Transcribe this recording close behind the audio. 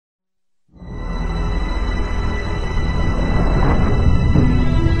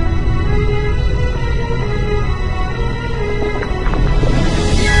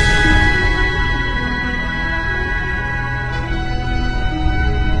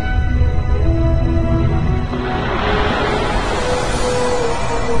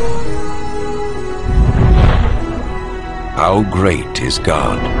How great is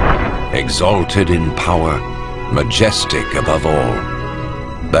God, exalted in power, majestic above all.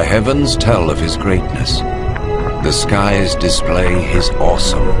 The heavens tell of his greatness. The skies display his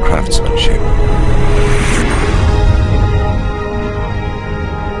awesome craftsmanship.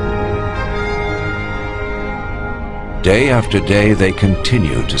 Day after day they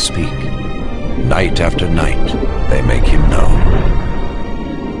continue to speak. Night after night they make him known.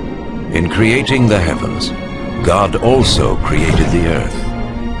 In creating the heavens, God also created the earth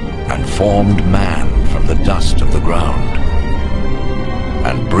and formed man from the dust of the ground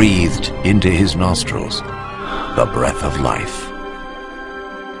and breathed into his nostrils the breath of life.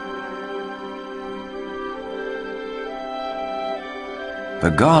 The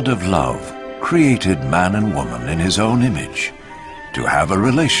God of love created man and woman in his own image to have a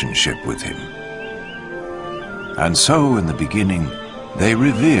relationship with him. And so in the beginning they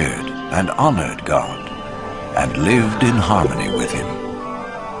revered and honored God and lived in harmony with him.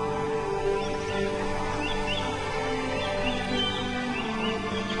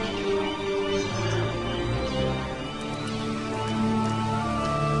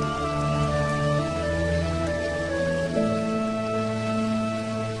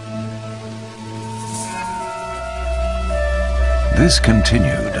 This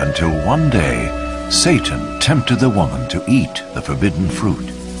continued until one day Satan tempted the woman to eat the forbidden fruit,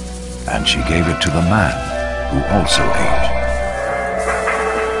 and she gave it to the man, who also ate.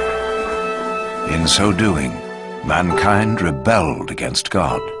 In so doing, mankind rebelled against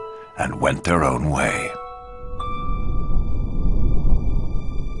God and went their own way.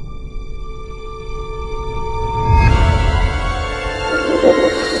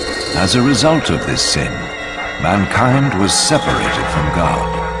 As a result of this sin, mankind was separated from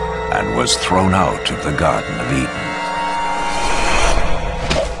God and was thrown out of the Garden of Eden.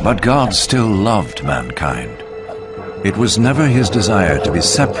 But God still loved mankind. It was never his desire to be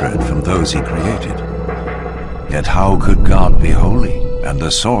separate from those he created. Yet how could God be holy and the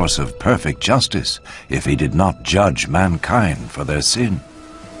source of perfect justice if he did not judge mankind for their sin?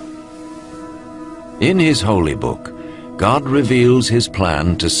 In his holy book, God reveals his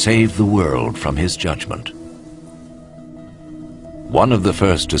plan to save the world from his judgment. One of the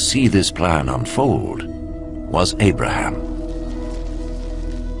first to see this plan unfold was Abraham.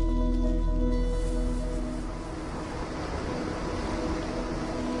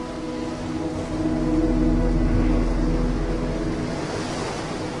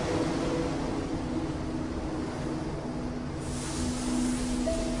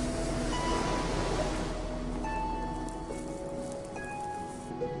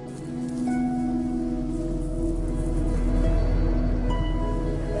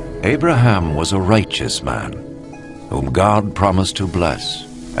 Abraham was a righteous man, whom God promised to bless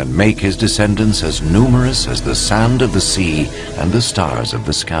and make his descendants as numerous as the sand of the sea and the stars of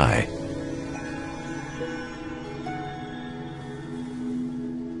the sky.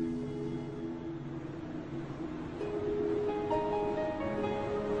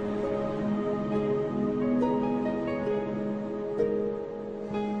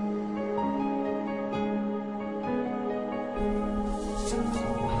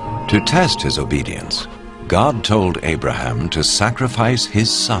 To test his obedience, God told Abraham to sacrifice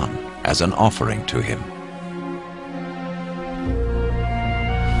his son as an offering to him.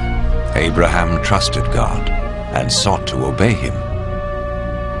 Abraham trusted God and sought to obey him.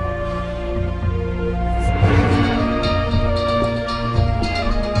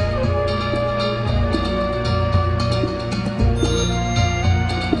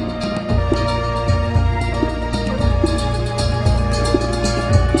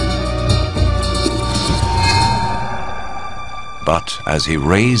 But as he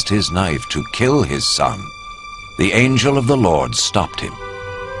raised his knife to kill his son, the angel of the Lord stopped him.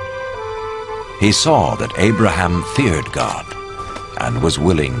 He saw that Abraham feared God and was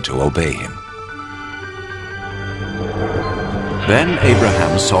willing to obey him. Then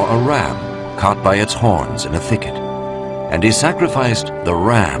Abraham saw a ram caught by its horns in a thicket, and he sacrificed the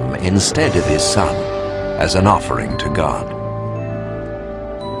ram instead of his son as an offering to God.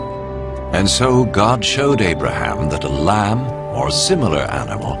 And so God showed Abraham that a lamb or similar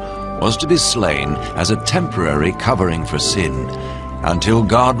animal was to be slain as a temporary covering for sin until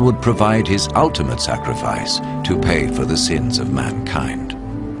God would provide his ultimate sacrifice to pay for the sins of mankind.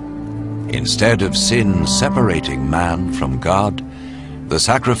 Instead of sin separating man from God, the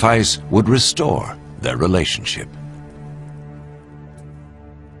sacrifice would restore their relationship.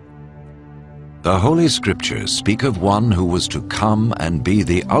 The Holy Scriptures speak of one who was to come and be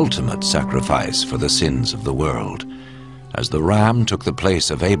the ultimate sacrifice for the sins of the world, As the ram took the place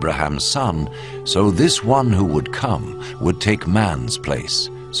of Abraham's son, so this one who would come would take man's place,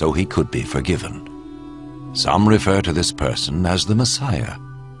 so he could be forgiven. Some refer to this person as the Messiah,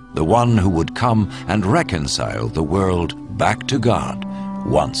 the one who would come and reconcile the world back to God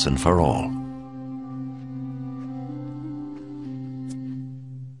once and for all.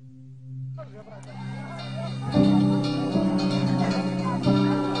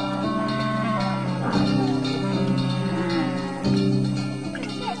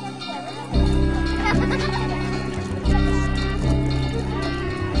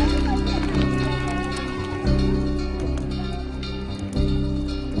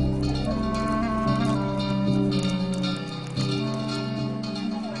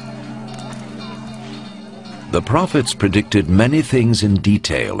 The prophets predicted many things in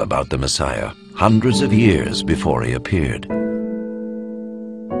detail about the Messiah, hundreds of years before he appeared.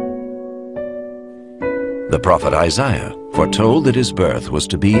 The prophet Isaiah foretold that his birth was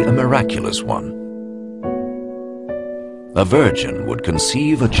to be a miraculous one. A virgin would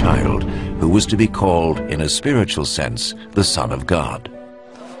conceive a child who was to be called, in a spiritual sense, the Son of God.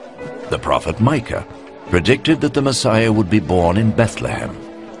 The prophet Micah predicted that the Messiah would be born in Bethlehem,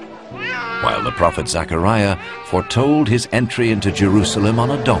 while the prophet Zechariah foretold his entry into Jerusalem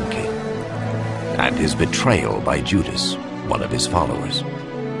on a donkey and his betrayal by Judas, one of his followers.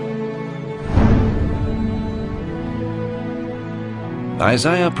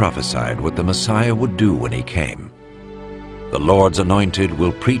 Isaiah prophesied what the Messiah would do when he came. The Lord's anointed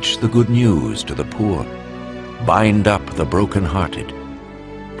will preach the good news to the poor, bind up the brokenhearted,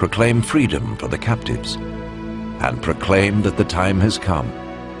 proclaim freedom for the captives, and proclaim that the time has come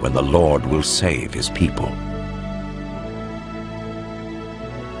when the Lord will save his people.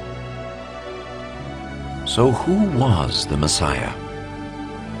 So who was the Messiah?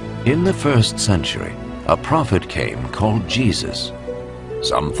 In the 1st century, a prophet came called Jesus.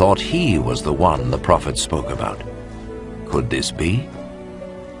 Some thought he was the one the prophet spoke about. Could this be?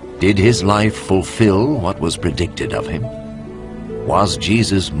 Did his life fulfill what was predicted of him? Was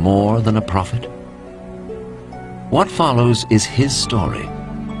Jesus more than a prophet? What follows is his story,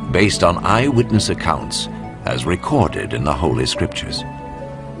 based on eyewitness accounts as recorded in the Holy Scriptures.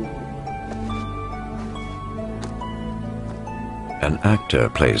 An actor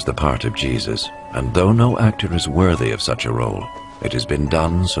plays the part of Jesus, and though no actor is worthy of such a role, it has been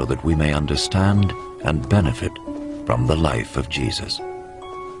done so that we may understand and benefit from the life of Jesus.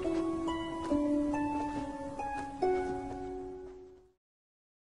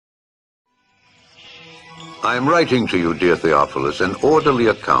 I am writing to you, dear Theophilus, an orderly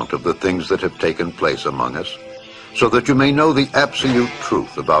account of the things that have taken place among us, so that you may know the absolute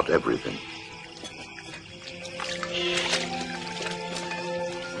truth about everything.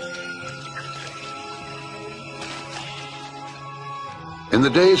 In the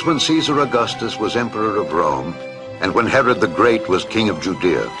days when Caesar Augustus was emperor of Rome, and when Herod the Great was king of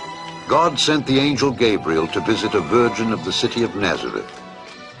Judea, God sent the angel Gabriel to visit a virgin of the city of Nazareth,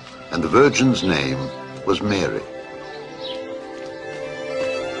 and the virgin's name was Mary.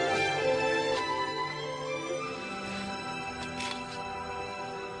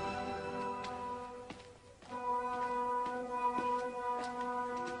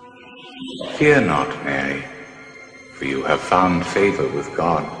 Fear not, Mary, for you have found favor with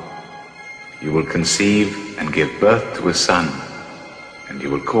God. You will conceive and give birth to a son, and you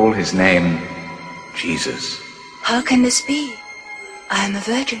will call his name Jesus. How can this be? I am a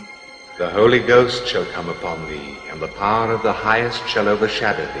virgin. The Holy Ghost shall come upon thee, and the power of the Highest shall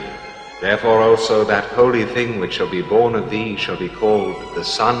overshadow thee. Therefore also that holy thing which shall be born of thee shall be called the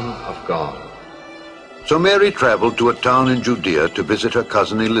Son of God. So Mary traveled to a town in Judea to visit her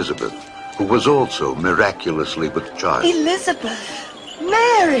cousin Elizabeth, who was also miraculously with child. Elizabeth!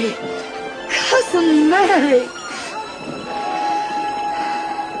 Mary! Cousin Mary!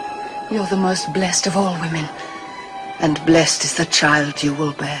 You're the most blessed of all women, and blessed is the child you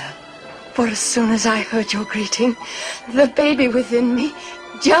will bear. For as soon as I heard your greeting, the baby within me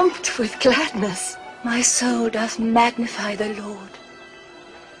jumped with gladness. My soul doth magnify the Lord,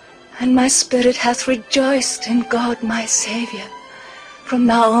 and my spirit hath rejoiced in God my Saviour. From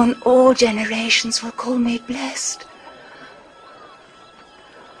now on all generations will call me blessed.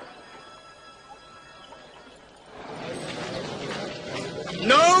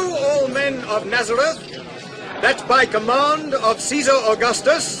 Know, all men of Nazareth, that by command of Caesar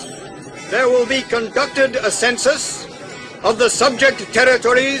Augustus, there will be conducted a census of the subject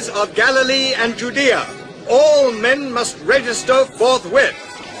territories of Galilee and Judea. All men must register forthwith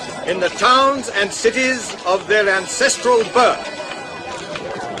in the towns and cities of their ancestral birth.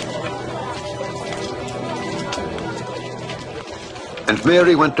 And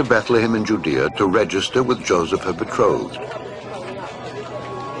Mary went to Bethlehem in Judea to register with Joseph, her betrothed.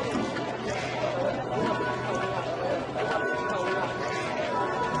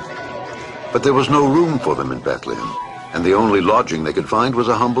 But there was no room for them in Bethlehem, and the only lodging they could find was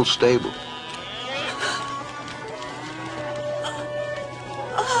a humble stable.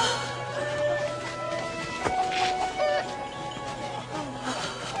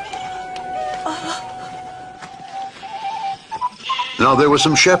 Now there were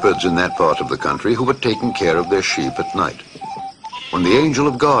some shepherds in that part of the country who were taking care of their sheep at night, when the angel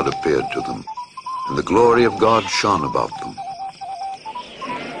of God appeared to them, and the glory of God shone about them.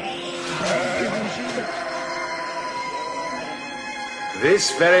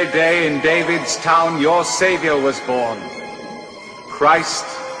 This very day in David's town your Savior was born, Christ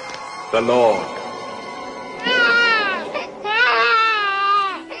the Lord.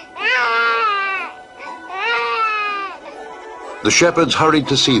 The shepherds hurried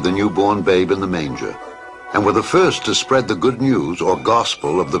to see the newborn babe in the manger, and were the first to spread the good news or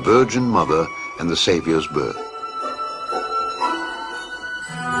gospel of the Virgin Mother and the Savior's birth.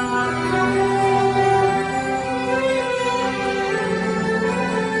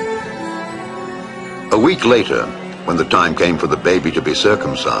 A week later, when the time came for the baby to be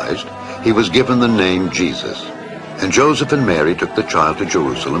circumcised, he was given the name Jesus, and Joseph and Mary took the child to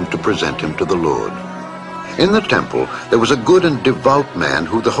Jerusalem to present him to the Lord. In the temple, there was a good and devout man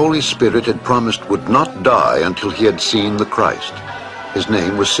who the Holy Spirit had promised would not die until he had seen the Christ. His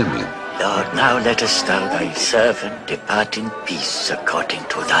name was Simeon. Lord, now lettest thou thy servant depart in peace according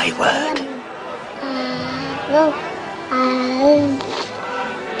to thy word.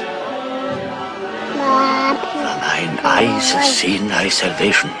 For mine eyes have seen thy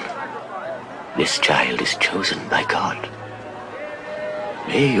salvation. This child is chosen by God.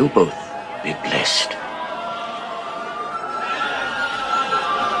 May you both be blessed.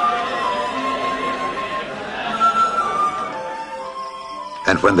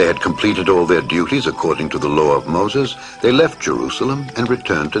 And when they had completed all their duties according to the law of Moses, they left Jerusalem and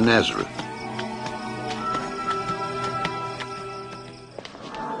returned to Nazareth.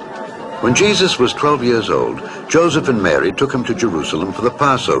 When Jesus was 12 years old, Joseph and Mary took him to Jerusalem for the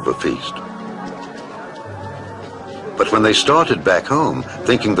Passover feast. But when they started back home,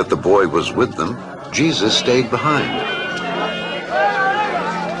 thinking that the boy was with them, Jesus stayed behind.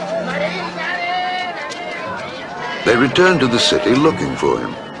 They returned to the city looking for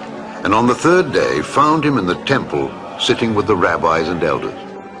him, and on the third day found him in the temple sitting with the rabbis and elders.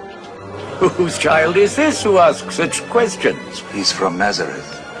 Whose child is this who asks such questions? He's from Nazareth.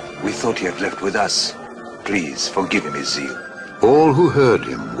 We thought he had left with us. Please forgive him his zeal. All who heard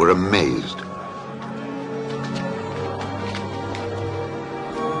him were amazed.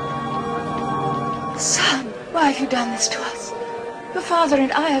 Son, why have you done this to us? Your father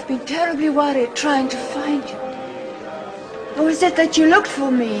and I have been terribly worried trying to find you. Or is it that you looked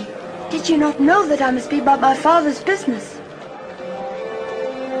for me? Did you not know that I must be about my father's business?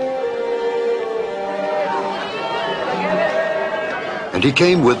 And he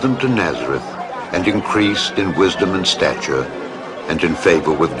came with them to Nazareth, and increased in wisdom and stature, and in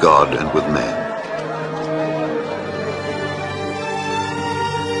favor with God and with man.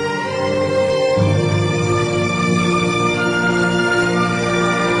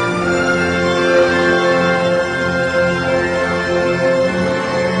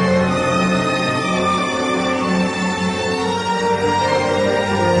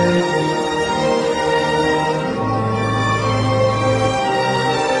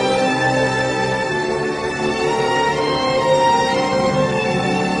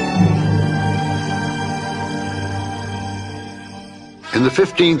 In the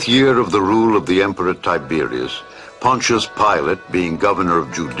 15th year of the rule of the Emperor Tiberius, Pontius Pilate being governor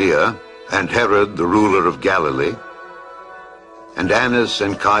of Judea, and Herod the ruler of Galilee, and Annas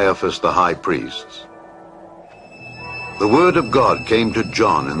and Caiaphas the high priests, the word of God came to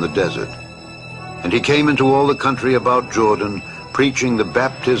John in the desert, and he came into all the country about Jordan, preaching the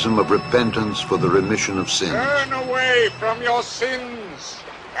baptism of repentance for the remission of sins. Turn away from your sins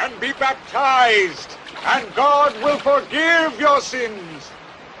and be baptized, and God will forgive your sins.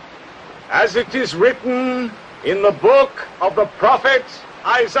 As it is written in the book of the prophet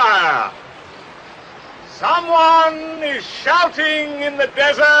Isaiah, someone is shouting in the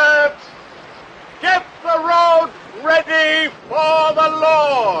desert, get the road ready for the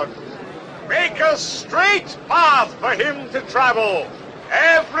Lord. Make a straight path for him to travel.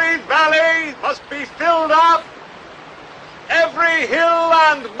 Every valley must be filled up, every hill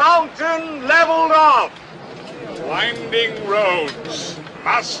and mountain leveled off. Winding roads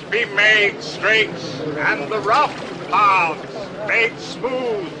must be made straight, and the rough paths made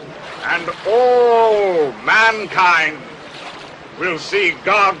smooth, and all mankind will see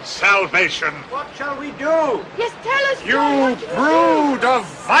God's salvation. What shall we do? Yes, tell us. You brood of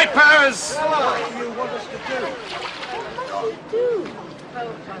vipers! What do you want us to do?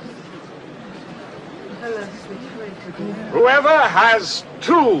 Whoever has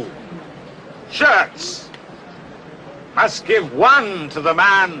 2 shirts must give 1 to the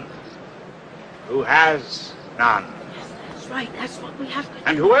man who has none. That's right. That's what we have to do.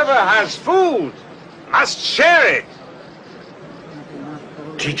 And whoever has food must share it.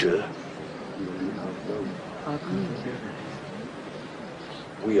 Teacher,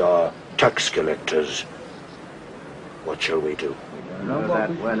 we are tax collectors. What shall we do? Know that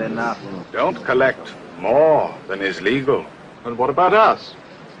well enough. Don't collect more than is legal. And what about us?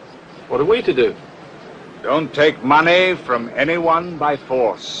 What are we to do? Don't take money from anyone by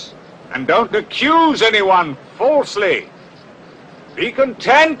force. And don't accuse anyone falsely. Be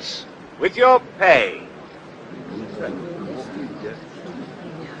content with your pay.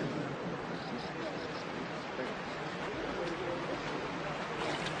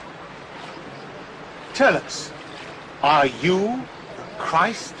 Tell us, are you the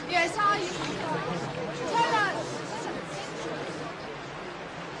Christ? Yes, are you? Tell us.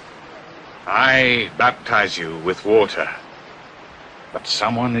 I baptize you with water, but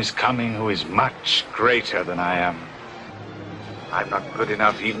someone is coming who is much greater than I am. I'm not good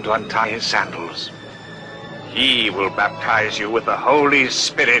enough even to untie his sandals. He will baptize you with the Holy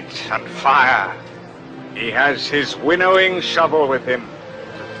Spirit and fire. He has his winnowing shovel with him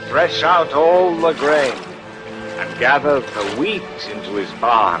to thresh out all the grain and gather the wheat into his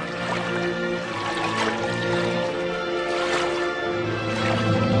barn.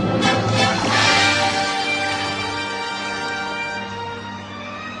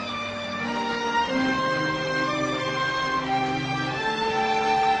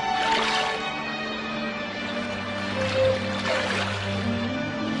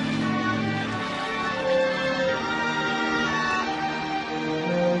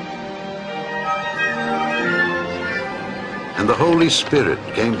 And the Holy Spirit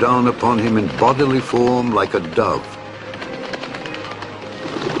came down upon him in bodily form like a dove.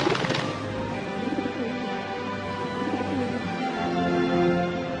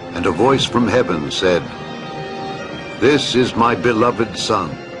 And a voice from heaven said, "This is my beloved Son.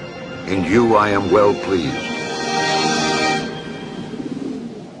 In you I am well pleased."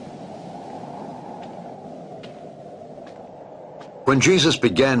 When Jesus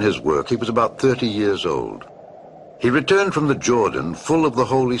began his work, he was about 30 years old. He returned from the Jordan full of the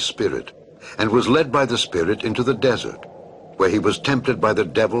Holy Spirit and was led by the Spirit into the desert, where he was tempted by the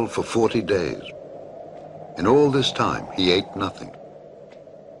devil for 40 days. In all this time, he ate nothing.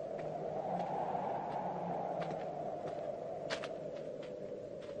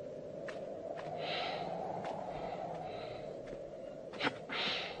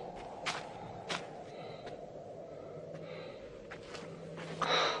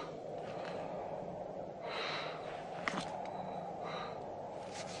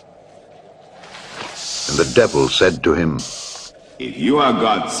 And the devil said to him, "If you are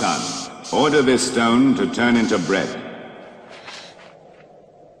God's son, order this stone to turn into bread."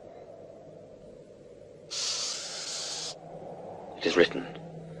 It is written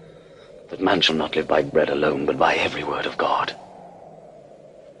that man shall not live by bread alone, but by every word of God.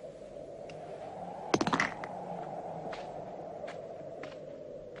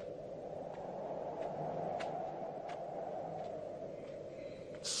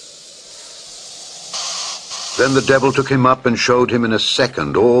 Then the devil took him up and showed him in a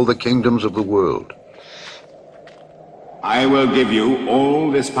second all the kingdoms of the world. "I will give you all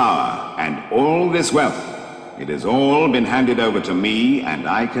this power and all this wealth. It has all been handed over to me, and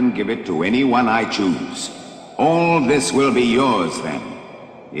I can give it to anyone I choose. All this will be yours then,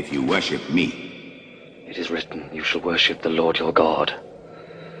 if you worship me." It is written, you shall worship the Lord your God,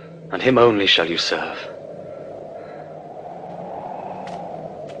 and him only shall you serve.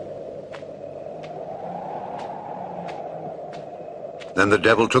 Then the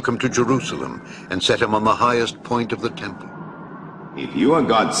devil took him to Jerusalem and set him on the highest point of the temple. "If you are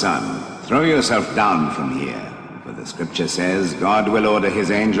God's son, throw yourself down from here, for the scripture says God will order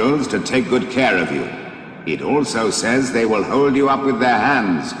his angels to take good care of you. It also says they will hold you up with their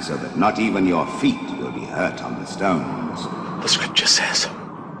hands, so that not even your feet will be hurt on the stones." The scripture says,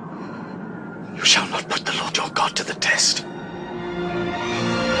 you shall not put the Lord your God to the test.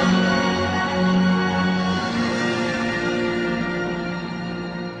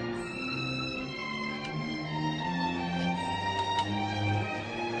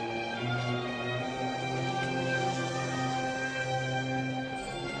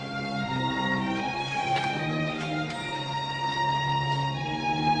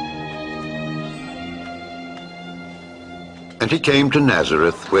 And he came to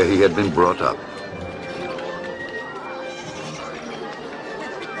Nazareth, where he had been brought up.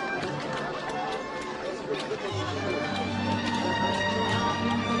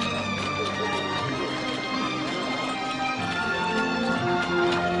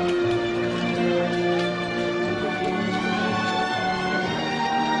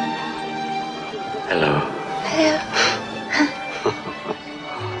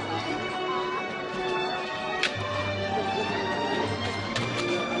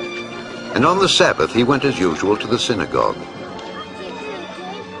 And on the Sabbath he went as usual to the synagogue.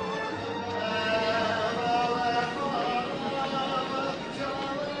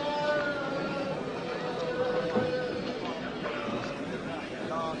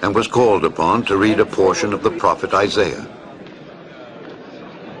 And was called upon to read a portion of the prophet Isaiah.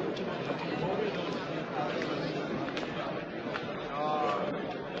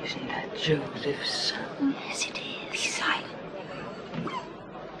 Isn't that Joseph's son? Yes, it is.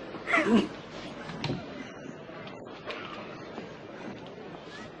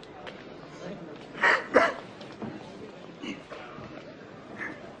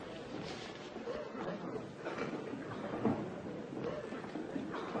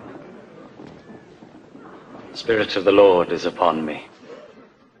 The Spirit of the Lord is upon me,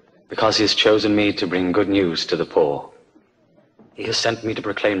 because he has chosen me to bring good news to the poor. He has sent me to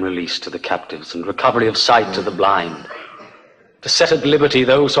proclaim release to the captives and recovery of sight to the blind, to set at liberty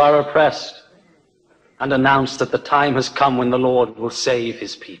those who are oppressed, and announce that the time has come when the Lord will save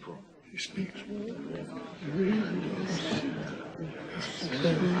his people.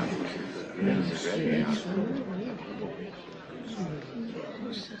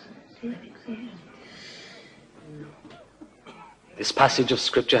 This passage of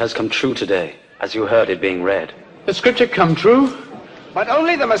Scripture has come true today, as you heard it being read. The Scripture come true? But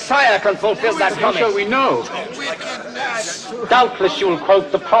only the Messiah can fulfill that promise. How shall we know? Doubtless you will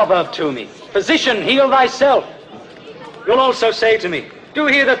quote the proverb to me, "Physician, heal thyself." You'll also say to me, "Do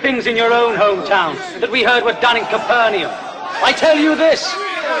hear the things in your own hometown that we heard were done in Capernaum." I tell you this,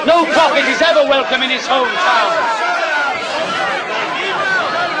 no prophet is ever welcome in his hometown.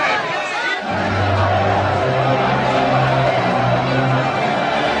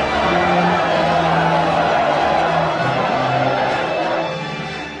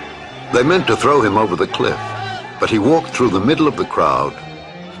 They meant to throw him over the cliff, but he walked through the middle of the crowd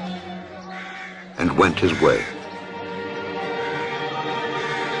and went his way.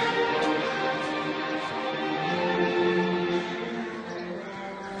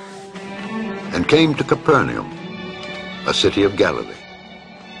 And came to Capernaum, a city of Galilee.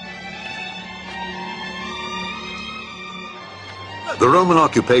 The Roman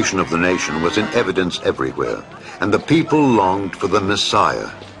occupation of the nation was in evidence everywhere, and the people longed for the Messiah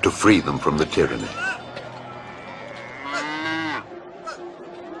to free them from the tyranny.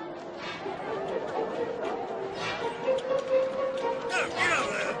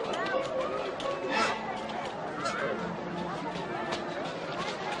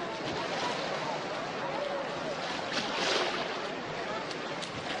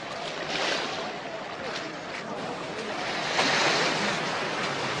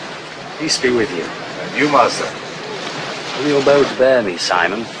 Peace be with you. And you, Master? Will your boat bear me,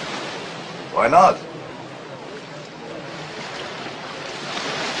 Simon? Why not?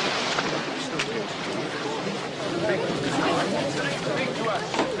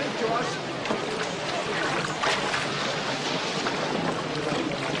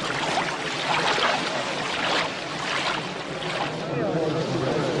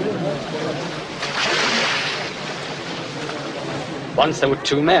 Once there were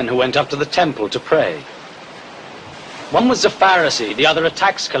two men who went up to the temple to pray. One was a Pharisee, the other a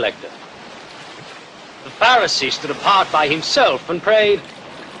tax collector. The Pharisee stood apart by himself and prayed,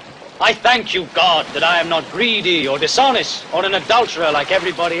 "I thank you, God, that I am not greedy or dishonest or an adulterer like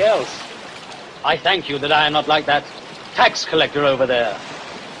everybody else. I thank you that I am not like that tax collector over there.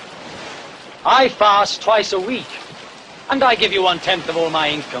 I fast twice a week, and I give you 1/10 of all my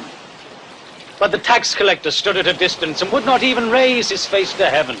income." But the tax collector stood at a distance and would not even raise his face to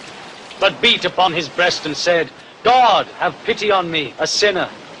heaven, but beat upon his breast and said, "God, have pity on me, a sinner."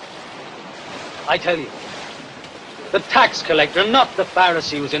 I tell you, the tax collector, not the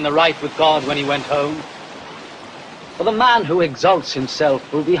Pharisee, was in the right with God when he went home. For the man who exalts himself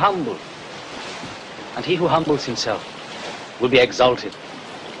will be humbled, and he who humbles himself will be exalted.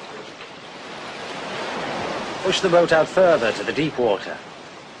 Push the boat out further to the deep water.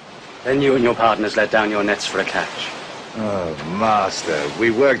 Then you and your partners let down your nets for a catch. Oh, Master,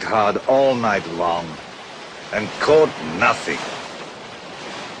 we worked hard all night long and caught nothing.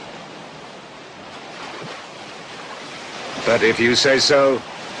 But if you say so,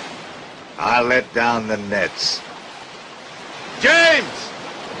 I'll let down the nets. James!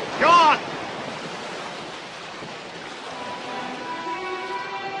 John!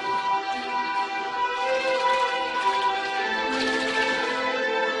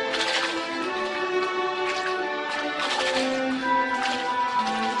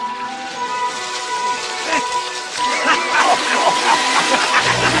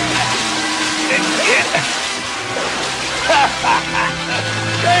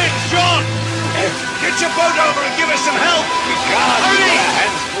 James, John! Get your boat over and give us some help! We can't. Hurry!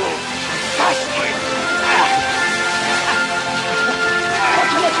 Hands full.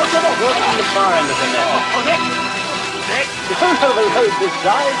 Work on the far end of the net. Don't overload this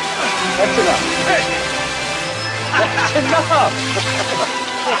side. That's enough. That's enough.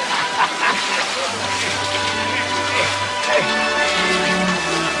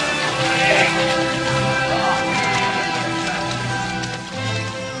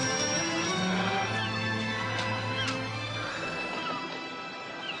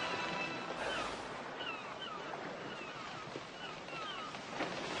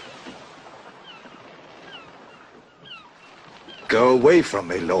 Go away from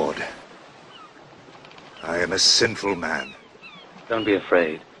me, Lord. I am a sinful man. Don't be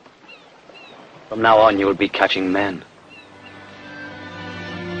afraid. From now on, you will be catching men.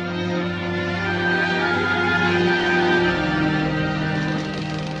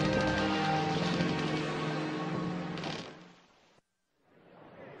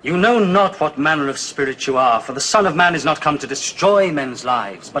 You know not what manner of spirit you are, for the Son of Man is not come to destroy men's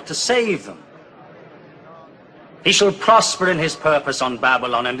lives, but to save them. He shall prosper in his purpose on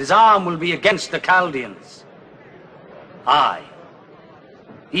Babylon, and his arm will be against the Chaldeans. I,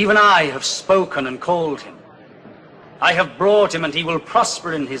 even I, have spoken and called him. I have brought him, and he will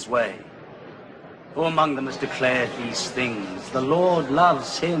prosper in his way. Who among them has declared these things? The Lord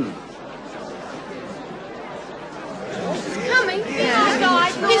loves him.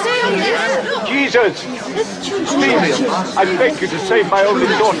 Jesus! Please, I beg you to save my only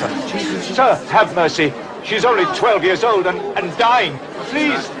daughter. Sir, have mercy. She's only 12 years old and dying.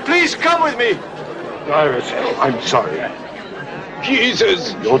 Please come with me. Iris, I'm sorry.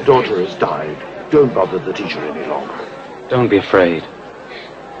 Jesus! Your daughter has died. Don't bother the teacher any longer. Don't be afraid.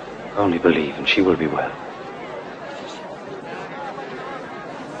 Only believe, and she will be well.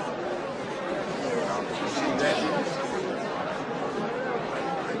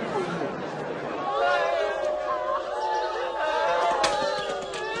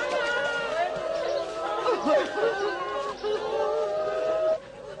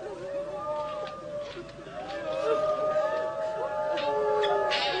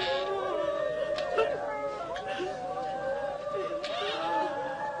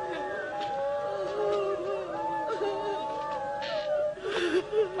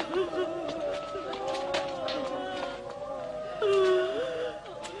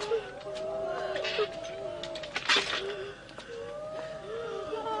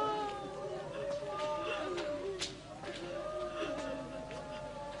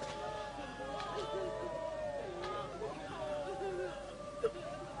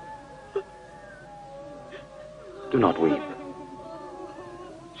 Do not weep.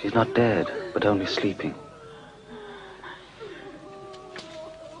 She's not dead, but only sleeping.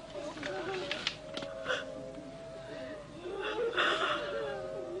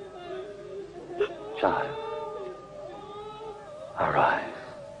 Child, arise.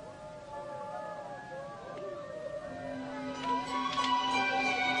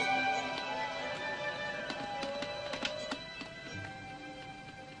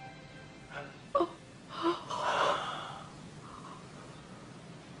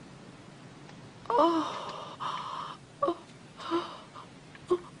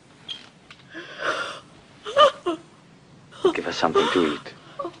 Give her something to eat.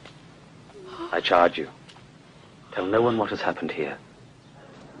 I charge you. Tell no one what has happened here.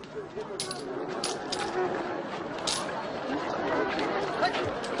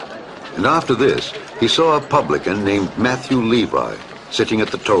 And after this, he saw a publican named Matthew Levi sitting at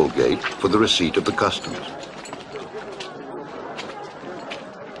the toll gate for the receipt of the customs.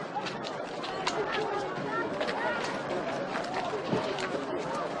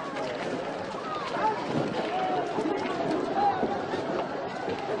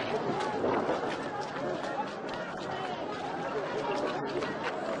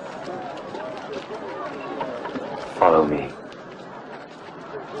 Follow me.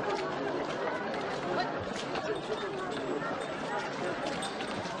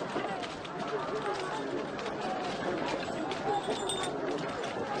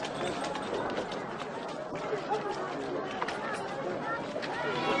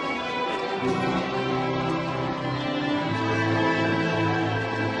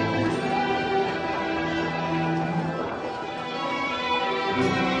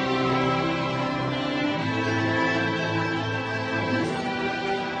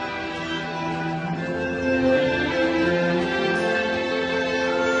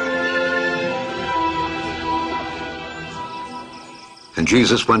 And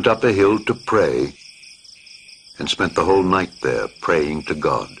Jesus went up a hill to pray, and spent the whole night there praying to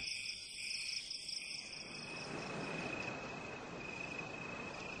God.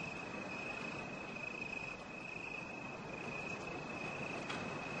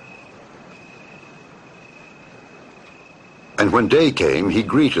 And when day came, he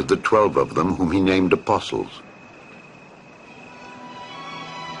greeted the 12 of them, whom he named apostles.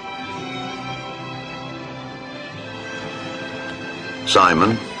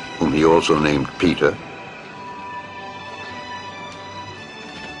 Simon, whom he also named Peter,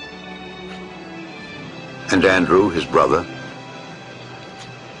 and Andrew, his brother,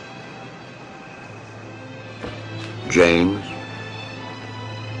 James,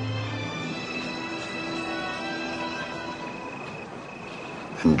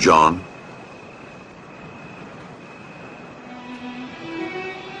 and John,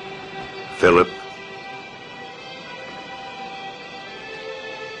 Philip,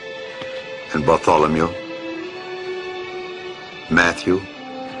 and Bartholomew, Matthew,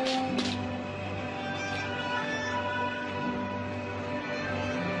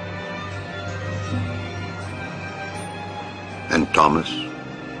 and Thomas,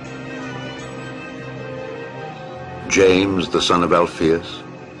 James, the son of Alphaeus,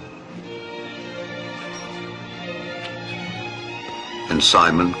 and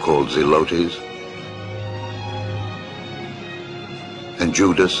Simon, called Zelotes, and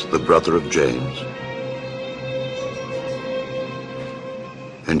Judas, the brother of James,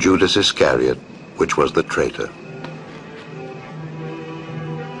 and Judas Iscariot, which was the traitor.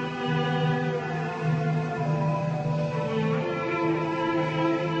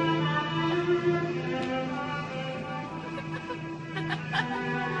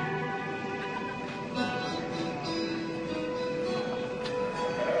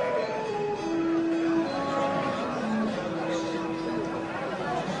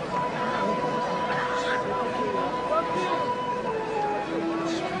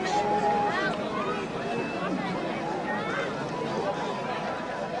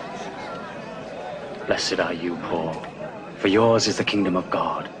 Blessed are you, poor, for yours is the kingdom of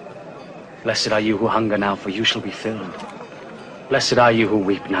God. Blessed are you who hunger now, for you shall be filled. Blessed are you who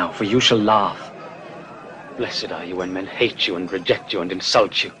weep now, for you shall laugh. Blessed are you when men hate you and reject you and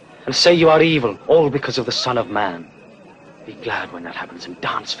insult you, and say you are evil, all because of the Son of Man. Be glad when that happens and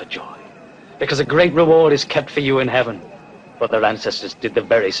dance for joy, because a great reward is kept for you in heaven, for their ancestors did the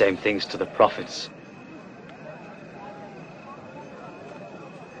very same things to the prophets.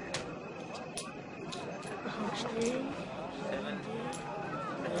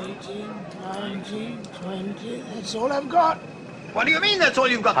 That's all I've got. What do you mean that's all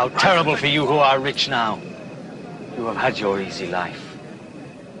you've got? How terrible for you who are rich now. You have had your easy life.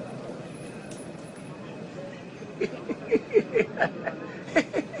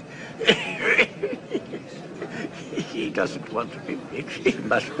 He doesn't want to be rich. He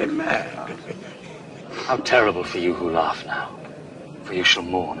must be mad. How terrible for you who laugh now, for you shall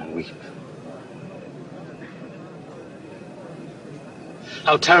mourn and weep.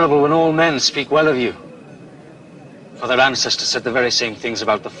 How terrible when all men speak well of you, for their ancestors said the very same things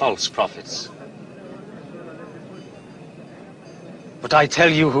about the false prophets. But I tell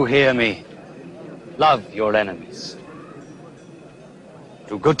you who hear me, love your enemies.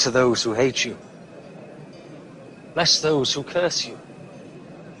 Do good to those who hate you. Bless those who curse you.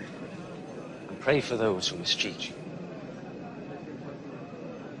 And pray for those who mistreat you.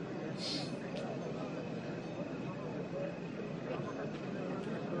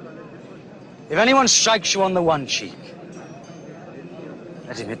 If anyone strikes you on the one cheek,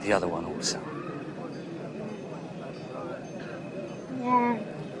 let him hit the other one also.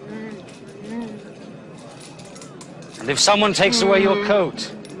 And if someone takes away your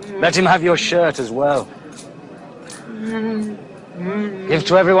coat, let him have your shirt as well. Give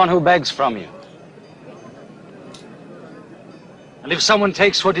to everyone who begs from you. And if someone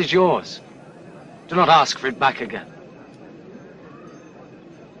takes what is yours, do not ask for it back again.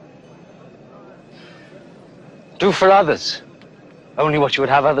 Do for others only what you would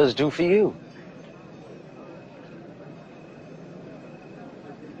have others do for you.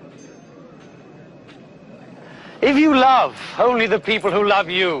 If you love only the people who love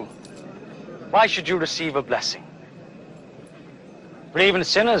you, why should you receive a blessing? For even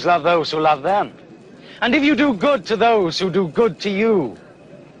sinners love those who love them. And if you do good to those who do good to you,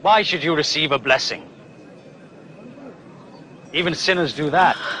 why should you receive a blessing? Even sinners do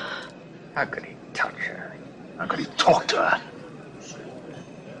that. How could he touch her? How could he talk to her?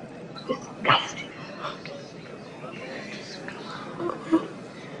 Disgusting.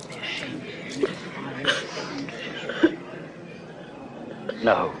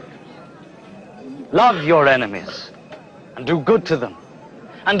 No. Love your enemies, and do good to them,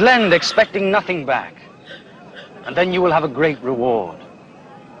 and lend expecting nothing back. And then you will have a great reward,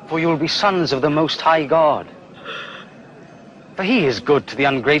 for you will be sons of the Most High God. For he is good to the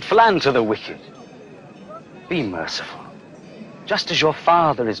ungrateful and to the wicked. Be merciful, just as your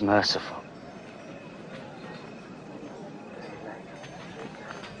Father is merciful.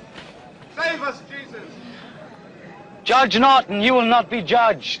 Save us, Jesus! Judge not, and you will not be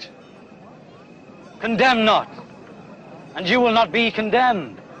judged. Condemn not, and you will not be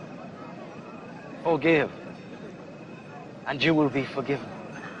condemned. Forgive, and you will be forgiven.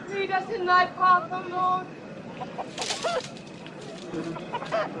 Lead us in thy path, O Lord.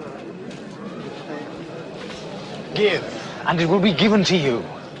 Give, and it will be given to you.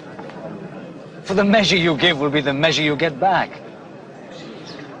 For the measure you give will be the measure you get back.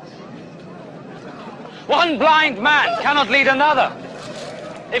 One blind man cannot lead another.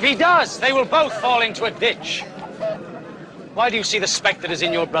 If he does, they will both fall into a ditch. Why do you see the speck that is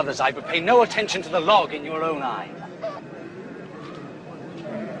in your brother's eye, but pay no attention to the log in your own eye?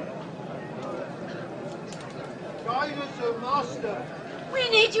 Guide us, O Master. We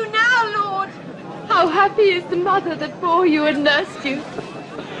need you now, Lord. How happy is the mother that bore you and nursed you.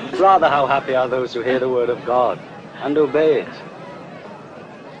 Rather, how happy are those who hear the word of God and obey it.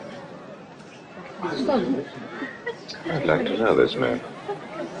 I'd like to know this man.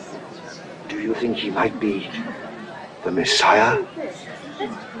 Do you think he might be the Messiah?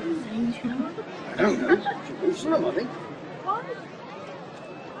 I don't know. Jerusalem, I think.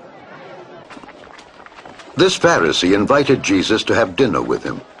 This Pharisee invited Jesus to have dinner with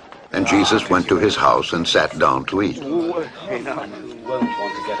him, and Jesus went to his house and sat down to eat. You won't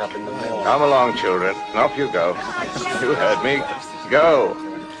want to get up in the morning. Come along, children. Off you go. You heard me. Go.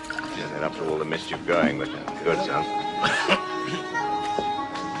 Isn't up to all the mischief going, but good, son.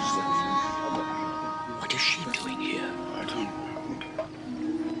 What is she doing here? I don't know.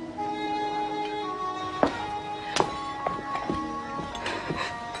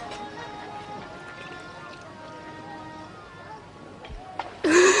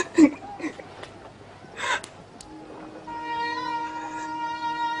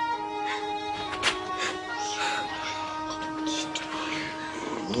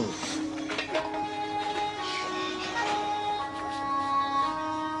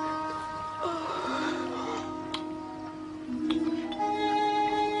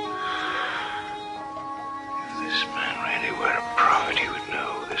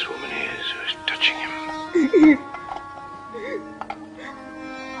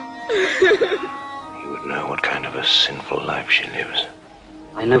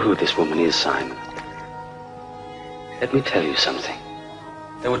 I know who this woman is, Simon. Let me tell you something.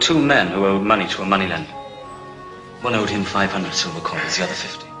 There were two men who owed money to a moneylender. One owed him 500 silver coins, the other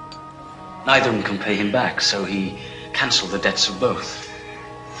 50. Neither of them can pay him back, so he cancelled the debts of both.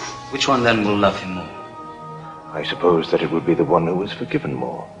 Which one then will love him more? I suppose that it would be the one who was forgiven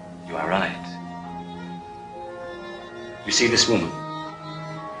more. You are right. You see this woman?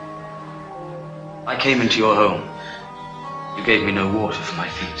 I came into your home. You gave me no water for my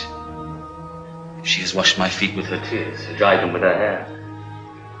feet. She has washed my feet with her tears, and dried them with her hair.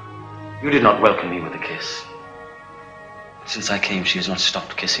 You did not welcome me with a kiss. But since I came, she has not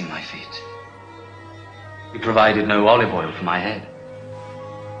stopped kissing my feet. You provided no olive oil for my head.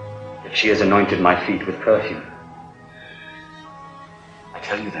 Yet she has anointed my feet with perfume. I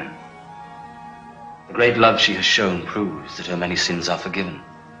tell you then, the great love she has shown proves that her many sins are forgiven.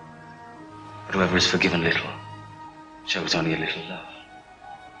 But whoever is forgiven little shows only a little love.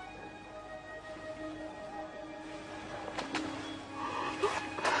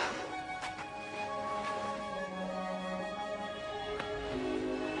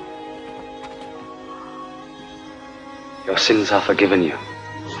 Your sins are forgiven you.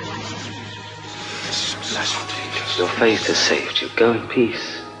 Your faith has saved you. Go in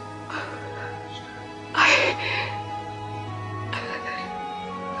peace.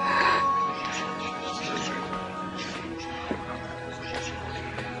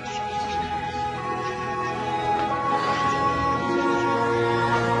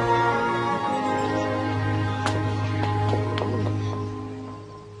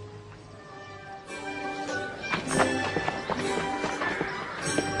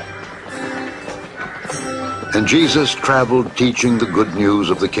 And Jesus traveled teaching the good news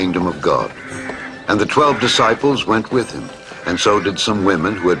of the kingdom of God. And the 12 disciples went with him, and so did some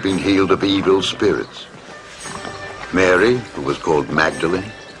women who had been healed of evil spirits. Mary, who was called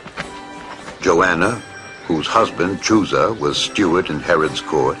Magdalene, Joanna, whose husband, Chuza, was steward in Herod's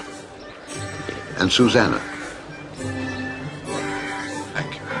court, and Susanna.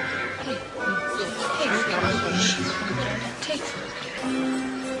 Thank you.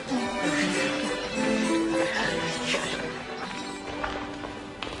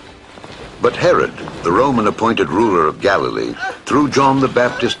 But Herod, the Roman-appointed ruler of Galilee, threw John the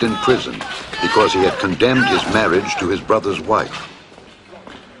Baptist in prison because he had condemned his marriage to his brother's wife.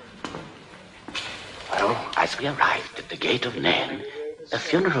 Well, as we arrived at the gate of Nain, a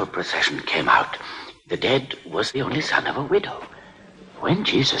funeral procession came out. The dead was the only son of a widow. When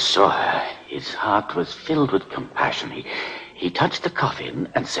Jesus saw her, his heart was filled with compassion. He touched the coffin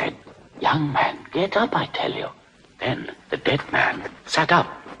and said, "Young man, get up, I tell you." Then the dead man sat up,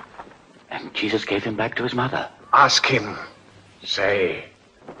 and Jesus gave him back to his mother. Ask him, say,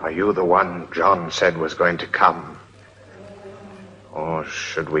 are you the one John said was going to come? Or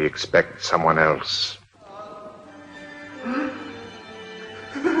should we expect someone else?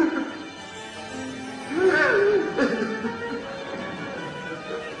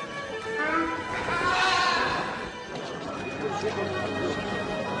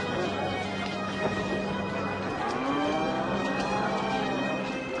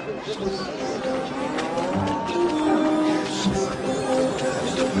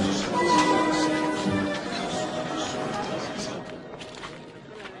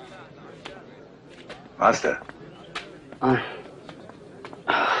 Master.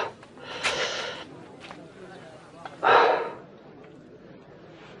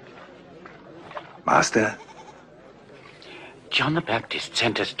 Master? John the Baptist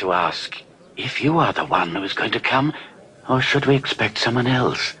sent us to ask if you are the one who is going to come, or should we expect someone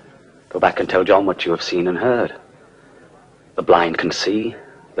else? Go back and tell John what you have seen and heard. The blind can see,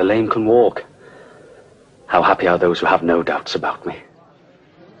 the lame can walk. How happy are those who have no doubts about me.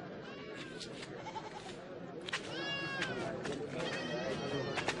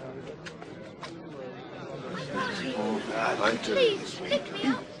 Please, pick me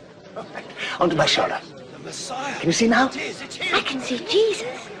up. Onto my shoulder. The Messiah. Can you see now? I can see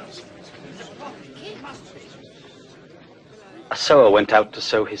Jesus. A sower went out to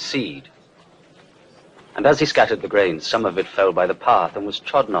sow his seed. And as he scattered the grain, some of it fell by the path and was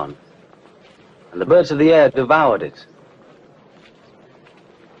trodden on. And the birds of the air devoured it.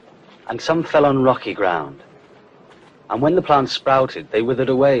 And some fell on rocky ground. And when the plants sprouted, they withered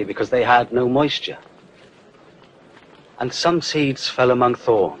away because they had no moisture. And some seeds fell among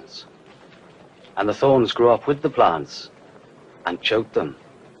thorns. And the thorns grew up with the plants and choked them.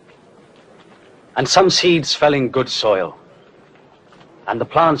 And some seeds fell in good soil. And the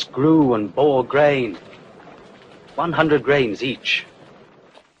plants grew and bore grain, 100 grains each.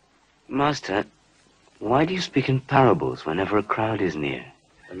 Master, why do you speak in parables whenever a crowd is near?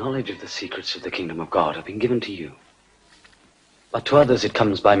 The knowledge of the secrets of the kingdom of God have been given to you. But to others it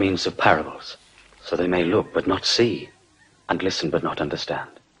comes by means of parables, so they may look but not see, and listen but not understand.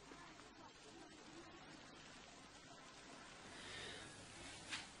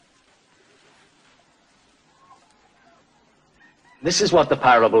 This is what the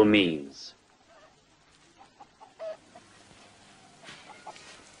parable means.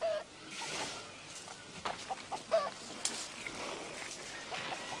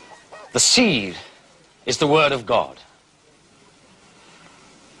 The seed is the word of God.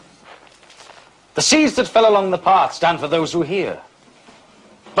 The seeds that fell along the path stand for those who hear.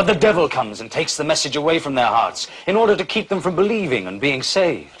 But the devil comes and takes the message away from their hearts in order to keep them from believing and being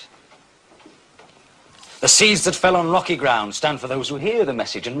saved. The seeds that fell on rocky ground stand for those who hear the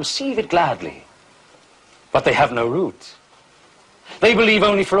message and receive it gladly. But they have no root. They believe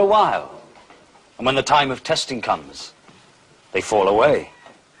only for a while. And when the time of testing comes, they fall away.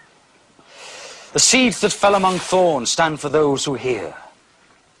 The seeds that fell among thorns stand for those who hear.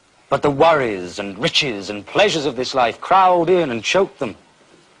 But the worries and riches and pleasures of this life crowd in and choke them.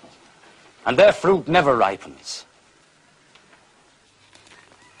 And their fruit never ripens.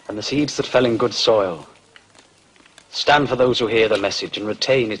 And the seeds that fell in good soil stand for those who hear the message and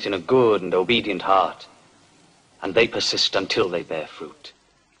retain it in a good and obedient heart. And they persist until they bear fruit.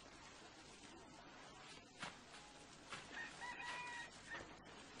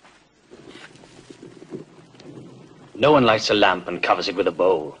 No one lights a lamp and covers it with a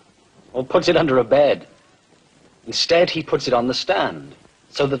bowl, or puts it under a bed. Instead, he puts it on the stand,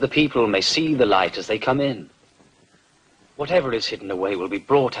 so that the people may see the light as they come in. Whatever is hidden away will be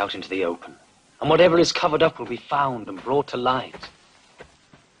brought out into the open, And whatever is covered up will be found and brought to light.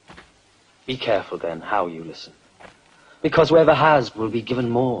 Be careful then how you listen, because whoever has will be given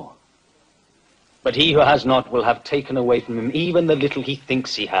more. But he who has not will have taken away from him even the little he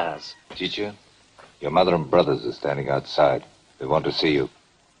thinks he has. Teacher, your mother and brothers are standing outside. They want to see you.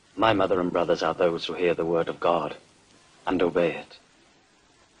 My mother and brothers are those who hear the word of God and obey it.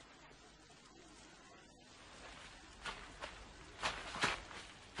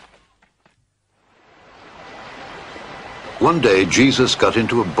 One day, Jesus got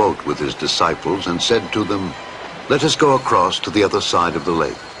into a boat with his disciples and said to them, "Let us go across to the other side of the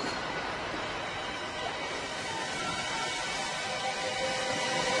lake."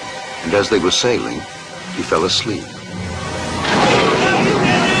 And as they were sailing, he fell asleep.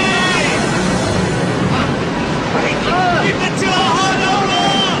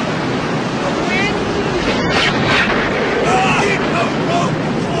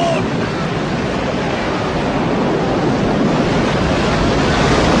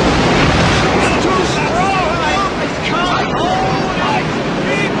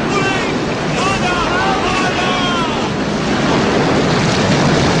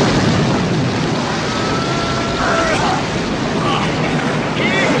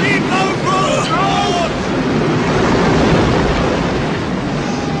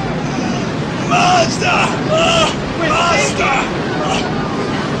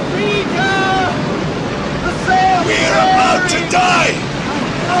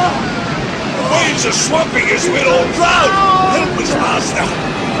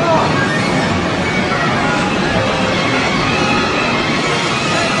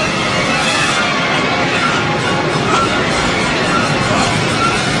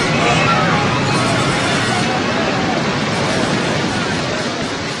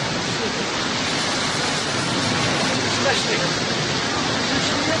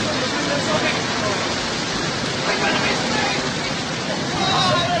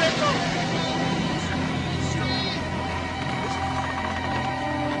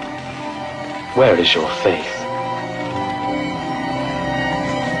 Where is your faith?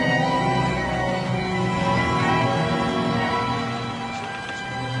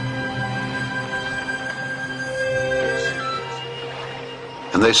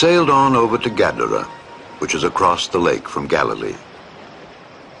 And they sailed on over to Gadara, which is across the lake from Galilee.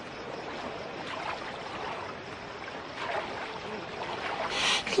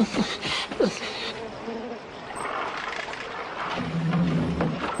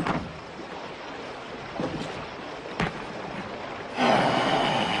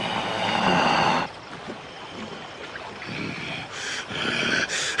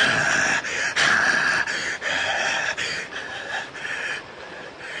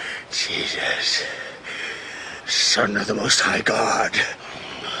 Jesus, Son of the Most High God,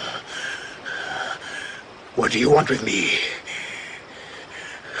 what do you want with me?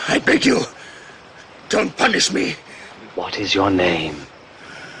 I beg you, don't punish me. What is your name?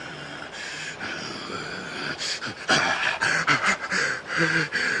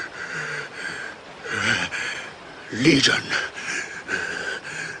 Legion.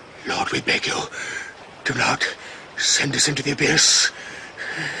 Lord, we beg you, do not send us into the abyss.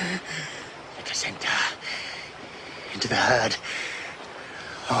 Let us enter into the herd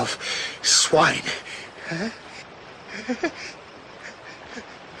of swine.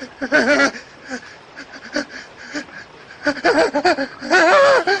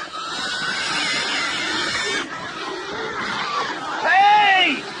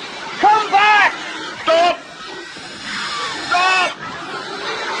 Hey! Come back! Stop! Stop!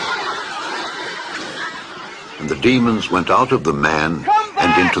 And the demons went out of the man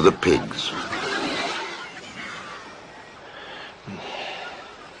and into the pigs.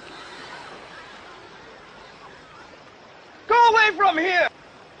 Go away from here!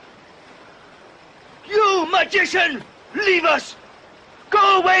 You magician! Leave us!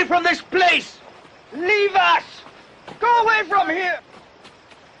 Go away from this place! Leave us! Go away from here!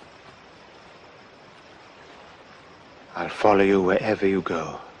 I'll follow you wherever you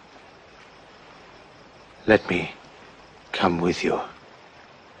go. Let me come with you.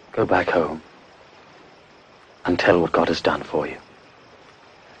 Go back home and tell what God has done for you.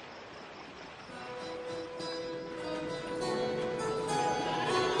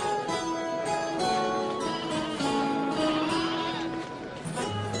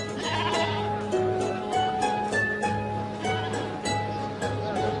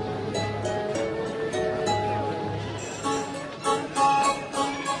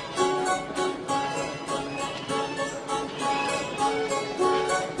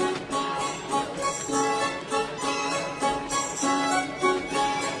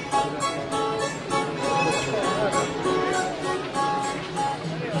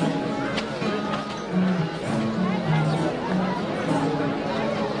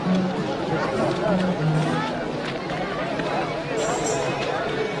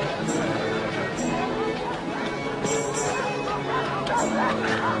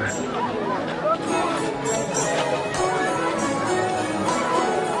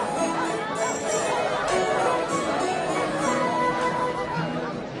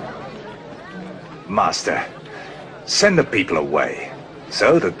 Master, send the people away,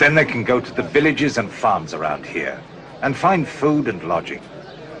 so that then they can go to the villages and farms around here, and find food and lodging.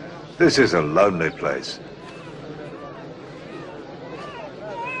 This is a lonely place.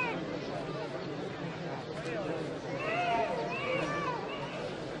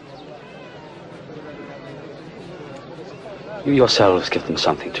 You yourselves give them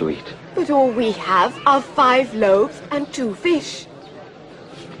something to eat. But all we have are 5 loaves and 2 fish.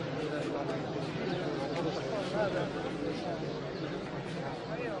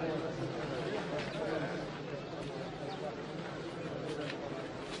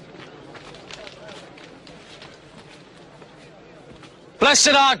 Blessed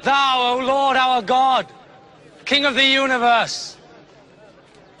art thou, O Lord our God, King of the universe,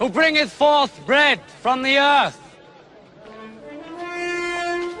 who bringeth forth bread from the earth.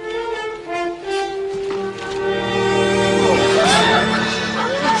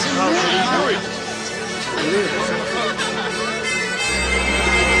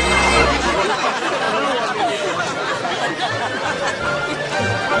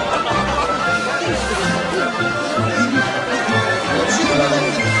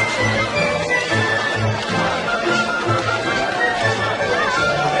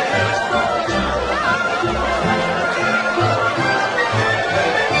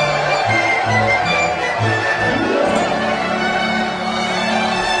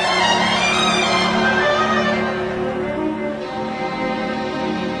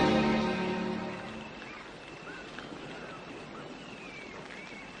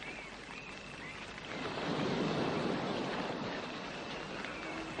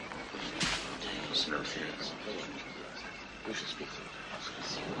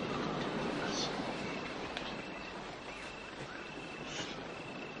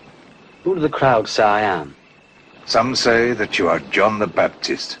 Who do the crowd say I am? Some say that you are John the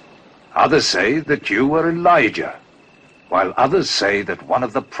Baptist. Others say that you are Elijah, while others say that one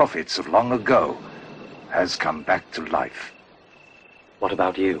of the prophets of long ago has come back to life. What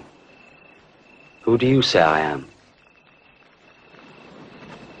about you? Who do you say I am?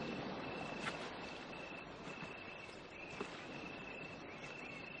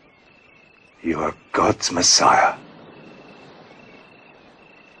 You are God's Messiah.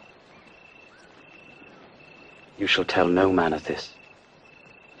 You shall tell no man of this.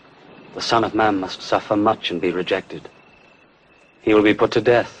 The Son of Man must suffer much and be rejected. He will be put to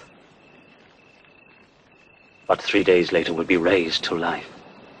death, but 3 days later will be raised to life.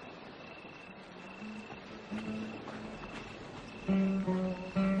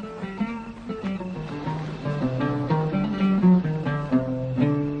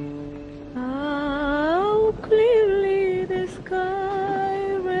 How clearly the sky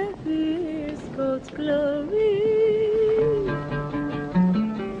reveals God's glory.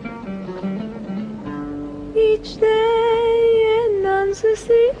 Each day announces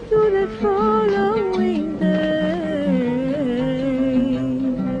it to the following day.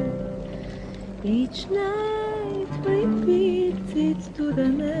 Each night repeats it to the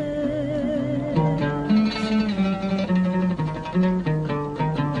next.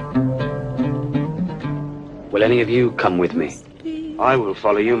 Will any of you come with me? I will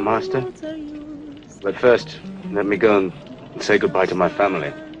follow you, Master. But first, let me go and say goodbye to my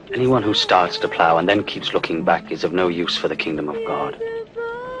family. Anyone who starts to plow and then keeps looking back is of no use for the kingdom of God.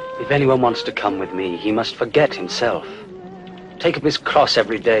 If anyone wants to come with me, he must forget himself. Take up his cross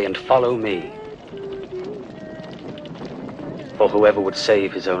every day and follow me. For whoever would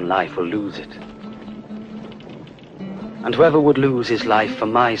save his own life will lose it. And whoever would lose his life for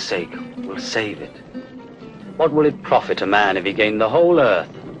my sake will save it. What will it profit a man if he gain the whole earth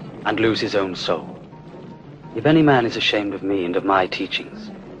and lose his own soul? If any man is ashamed of me and of my teachings,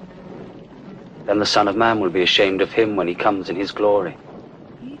 then the Son of Man will be ashamed of him when he comes in his glory,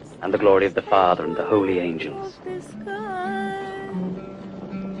 and the glory of the Father and the holy angels.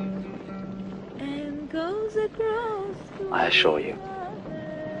 I assure you,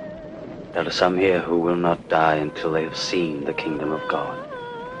 there are some here who will not die until they have seen the kingdom of God.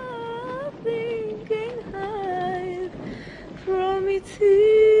 From its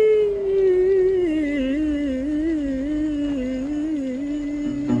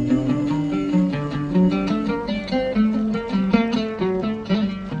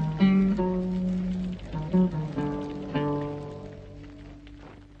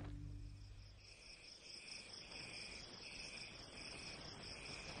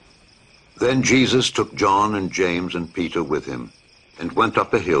Then Jesus took John and James and Peter with him and went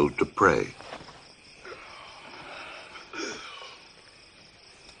up a hill to pray.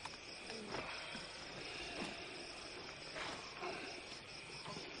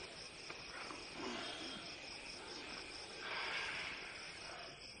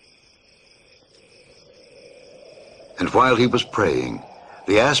 while he was praying,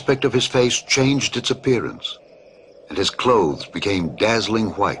 the aspect of his face changed its appearance, and his clothes became dazzling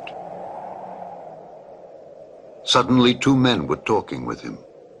white. Suddenly, two men were talking with him.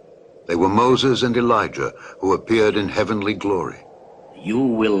 They were Moses and Elijah, who appeared in heavenly glory. You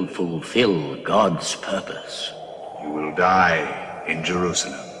will fulfill God's purpose. You will die in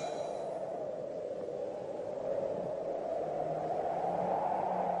Jerusalem.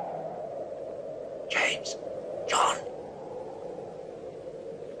 James, John.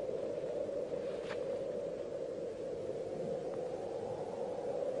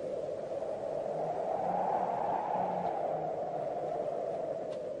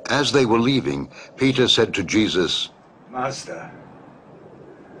 As they were leaving, Peter said to Jesus, Master,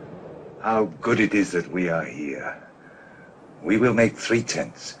 how good it is that we are here. We will make 3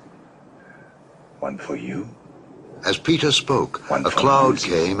 tents. One for you. As Peter spoke, a cloud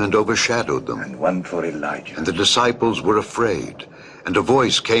came and overshadowed them. And one for Elijah. And the disciples were afraid. And a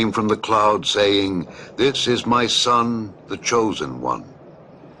voice came from the cloud saying, "This is my son, the chosen one.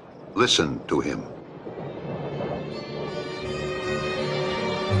 Listen to him."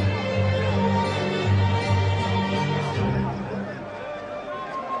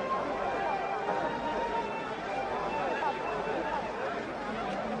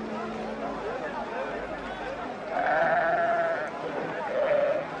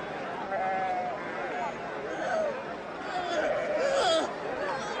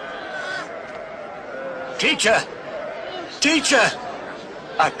 Teacher! Teacher!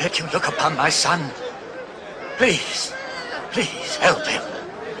 I beg you, look upon my son. Please, please help him.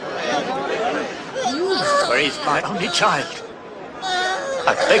 For he's my only child.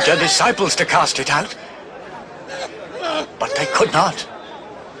 I begged your disciples to cast it out, but they could not.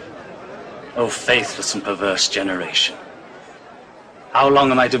 O faithless and perverse generation, how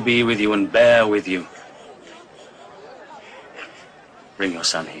long am I to be with you and bear with you? Bring your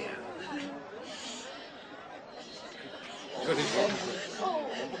son here.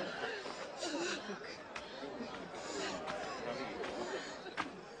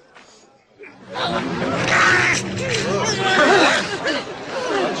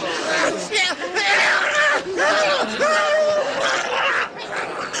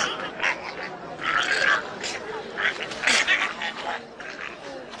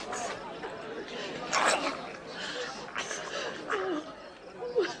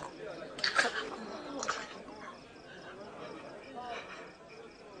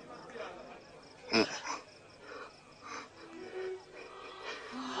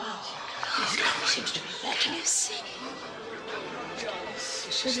 Seems to be better. You see.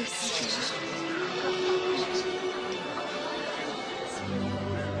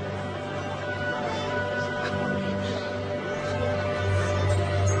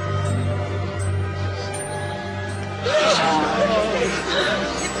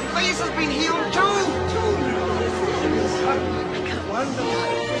 His face has been healed too.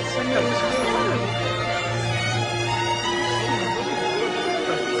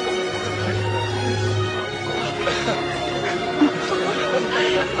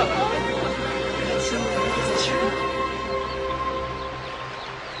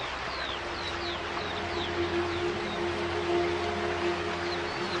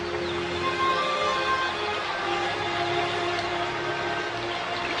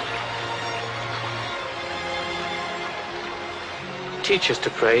 Teach us to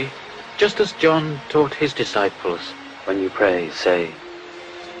pray, just as John taught his disciples. When you pray, say,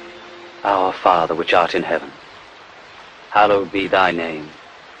 Our Father which art in heaven, hallowed be thy name.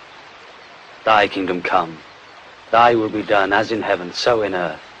 Thy kingdom come, thy will be done as in heaven, so in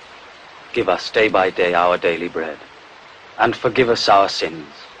earth. Give us day by day our daily bread, and forgive us our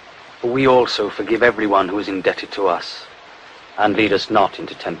sins, for we also forgive everyone who is indebted to us. And lead us not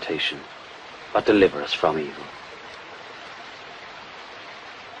into temptation, but deliver us from evil.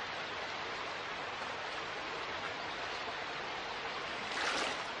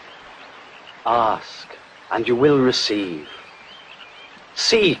 Ask, and you will receive.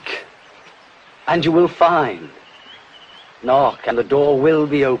 Seek, and you will find. Knock, and the door will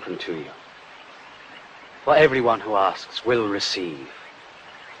be open to you. For everyone who asks will receive,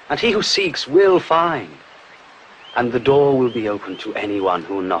 and he who seeks will find, and the door will be open to anyone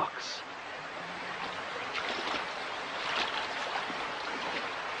who knocks.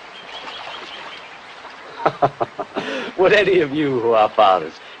 Would any of you who are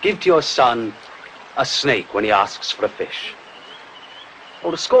fathers give to your son a snake when he asks for a fish?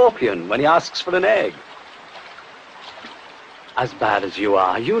 Or a scorpion when he asks for an egg? As bad as you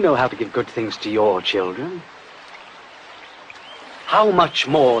are, you know how to give good things to your children. How much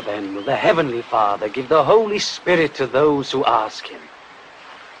more, then, will the Heavenly Father give the Holy Spirit to those who ask him?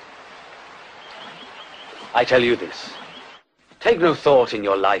 I tell you this, take no thought in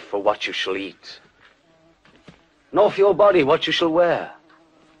your life for what you shall eat, nor for your body what you shall wear.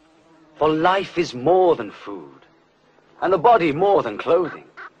 For life is more than food, and the body more than clothing.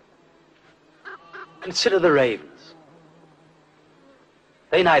 Consider the ravens.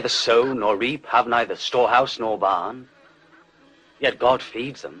 They neither sow nor reap, have neither storehouse nor barn, yet God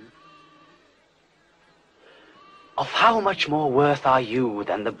feeds them. Of how much more worth are you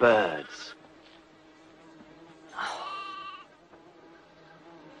than the birds?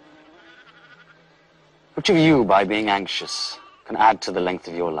 Which of you, by being anxious, can add to the length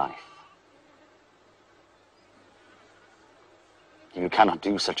of your life? If you cannot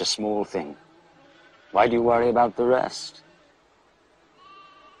do such a small thing, why do you worry about the rest?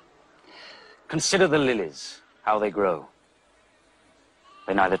 Consider the lilies, how they grow.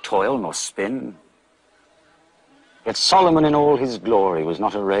 They neither toil nor spin. Yet Solomon in all his glory was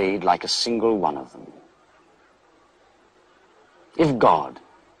not arrayed like a single one of them. If God,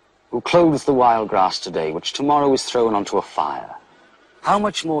 who clothes the wild grass today, which tomorrow is thrown onto a fire, how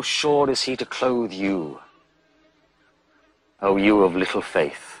much more sure is he to clothe you, O you of little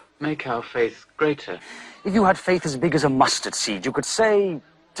faith? Make our faith greater. If you had faith as big as a mustard seed, you could say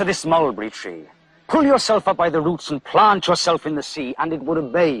to this mulberry tree, pull yourself up by the roots and plant yourself in the sea, and it would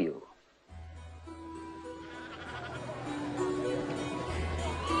obey you.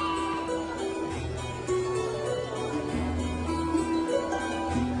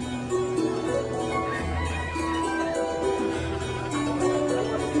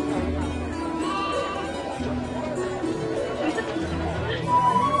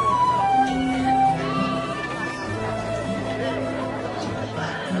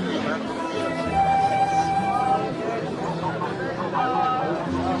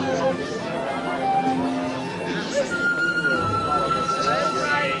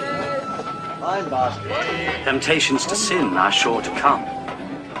 Temptations to sin are sure to come,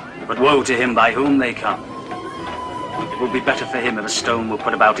 but woe to him by whom they come. It would be better for him if a stone were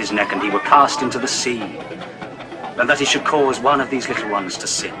put about his neck and he were cast into the sea, than that he should cause one of these little ones to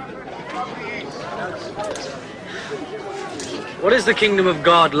sin. What is the kingdom of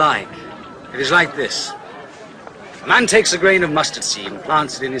God like? It is like this. A man takes a grain of mustard seed and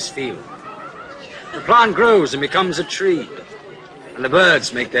plants it in his field. The plant grows and becomes a tree, and the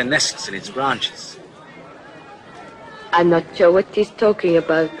birds make their nests in its branches. I'm not sure what he's talking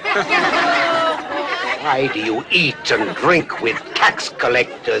about. Why do you eat and drink with tax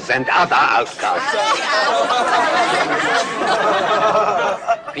collectors and other outcasts?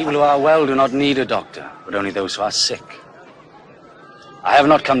 People who are well do not need a doctor, but only those who are sick. I have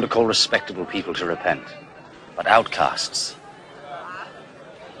not come to call respectable people to repent, but outcasts.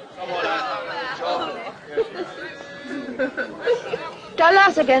 Tell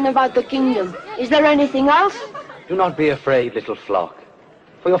us again about the kingdom. Is there anything else? Do not be afraid, little flock,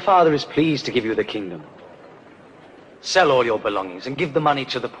 for your Father is pleased to give you the kingdom. Sell all your belongings and give the money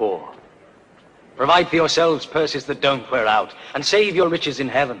to the poor. Provide for yourselves purses that don't wear out, and save your riches in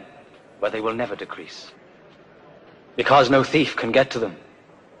heaven, where they will never decrease. Because no thief can get to them,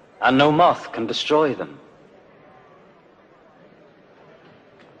 and no moth can destroy them.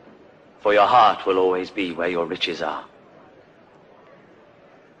 For your heart will always be where your riches are.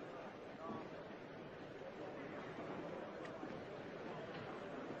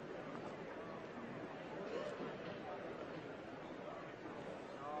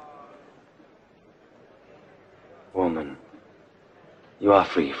 Woman, you are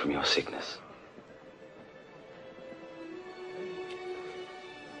free from your sickness.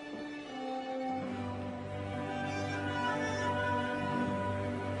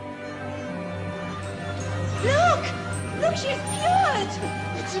 Look! Look, she's cured!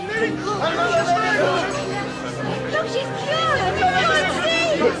 It's a miracle! Look, she's cured!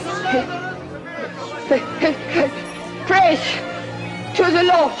 Praise to the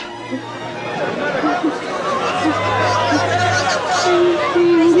Lord!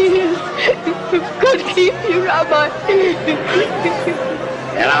 God keep you, Rabbi.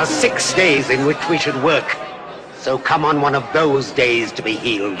 There are 6 days in which we should work, so come on one of those days to be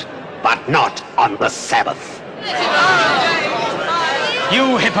healed, but not on the Sabbath.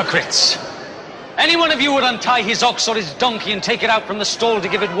 You hypocrites! Any one of you would untie his ox or his donkey and take it out from the stall to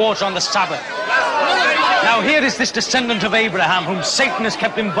give it water on the Sabbath. Now here is this descendant of Abraham whom Satan has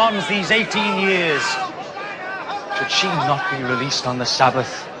kept in bonds these 18 years. Should she not be released on the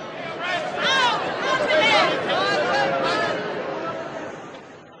Sabbath?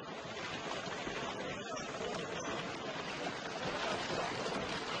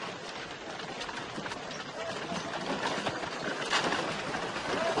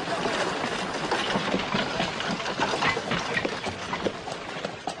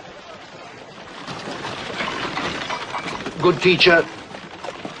 Good teacher,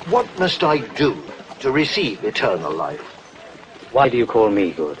 what must I do to receive eternal life? Why do you call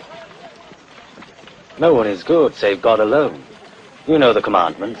me good? No one is good save God alone. You know the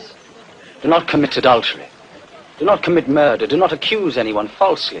commandments. Do not commit adultery. Do not commit murder. Do not accuse anyone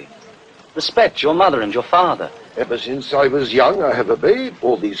falsely. Respect your mother and your father. Ever since I was young, I have obeyed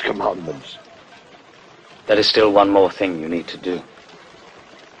all these commandments. There is still one more thing you need to do.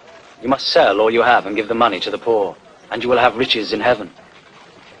 You must sell all you have and give the money to the poor, and you will have riches in heaven.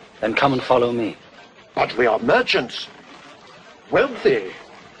 Then come and follow me. But we are merchants. Wealthy.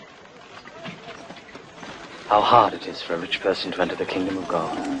 How hard it is for a rich person to enter the kingdom of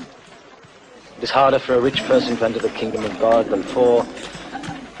God. It is harder for a rich person to enter the kingdom of God than for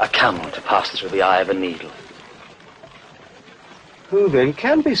a camel to pass through the eye of a needle. Who then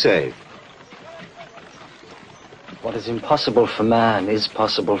can be saved? What is impossible for man is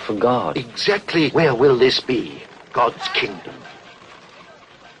possible for God. Exactly where will this be? God's kingdom.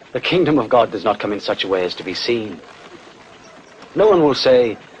 The kingdom of God does not come in such a way as to be seen. No one will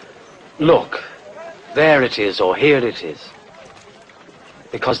say, look, there it is, or here it is.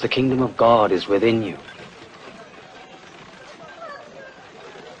 Because the kingdom of God is within you.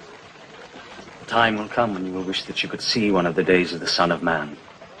 The time will come when you will wish that you could see one of the days of the Son of Man,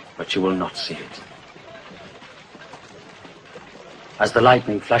 but you will not see it. As the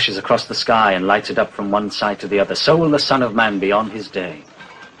lightning flashes across the sky and lights it up from one side to the other, so will the Son of Man be on his day.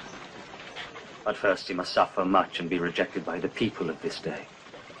 But first he must suffer much and be rejected by the people of this day.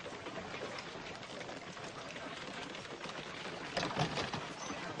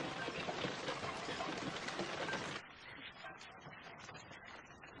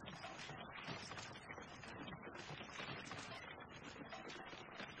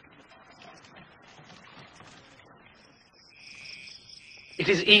 It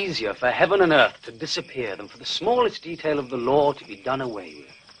is easier for heaven and earth to disappear than for the smallest detail of the law to be done away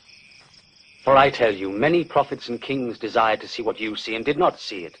with. For I tell you, many prophets and kings desired to see what you see and did not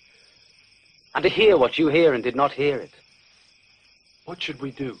see it, and to hear what you hear and did not hear it. What should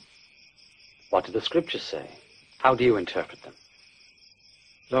we do? What do the scriptures say? How do you interpret them?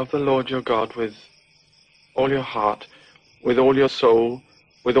 Love the Lord your God with all your heart, with all your soul,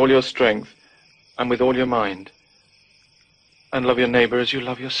 with all your strength, and with all your mind. And love your neighbor as you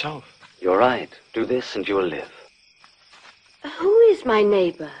love yourself. You're right. Do this and you will live. Who is my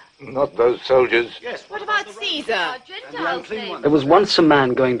neighbor? Not those soldiers. Yes. What about Caesar? There was once a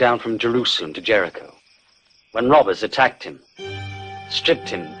man going down from Jerusalem to Jericho, when robbers attacked him, stripped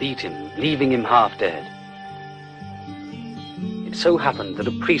him, beat him, leaving him half dead. It so happened that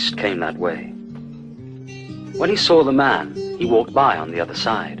a priest came that way. When he saw the man, he walked by on the other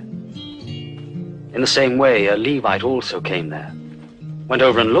side. In the same way, a Levite also came there, went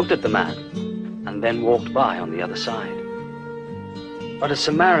over and looked at the man, and then walked by on the other side. But a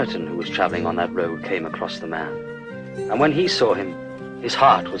Samaritan who was traveling on that road came across the man, and when he saw him, his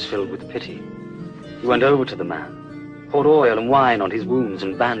heart was filled with pity. He went over to the man, poured oil and wine on his wounds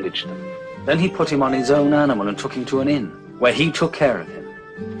and bandaged them. Then he put him on his own animal and took him to an inn, where he took care of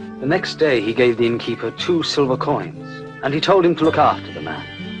him. The next day he gave the innkeeper 2 silver coins, and he told him to look after the man.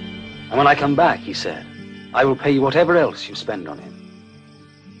 And when I come back, he said, I will pay you whatever else you spend on him.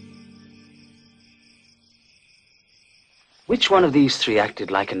 Which one of these 3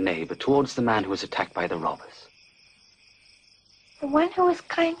 acted like a neighbor towards the man who was attacked by the robbers? The one who was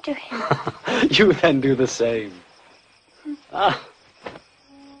kind to him. You then do the same.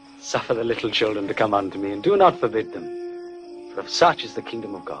 Suffer the little children to come unto me, and do not forbid them, for of such is the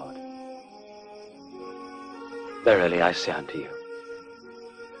kingdom of God. Verily I say unto you,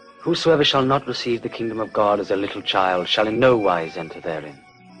 whosoever shall not receive the kingdom of God as a little child shall in no wise enter therein.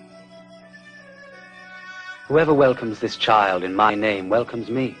 Whoever welcomes this child in my name welcomes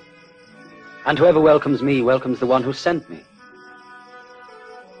me, and whoever welcomes me welcomes the one who sent me.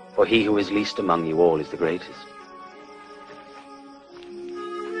 For he who is least among you all is the greatest.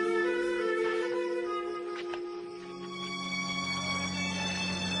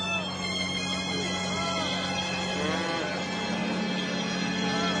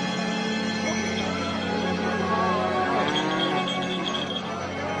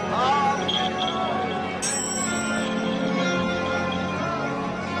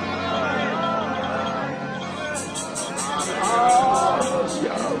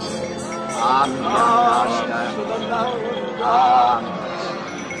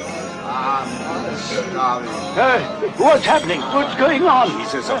 What's happening? What's going on?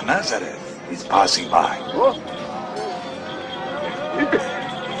 Jesus of Nazareth is passing by. What?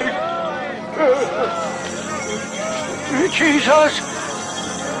 Jesus!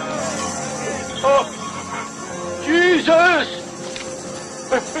 Oh, Jesus!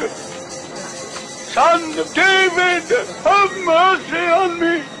 Son of David, have mercy on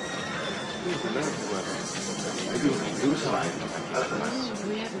me!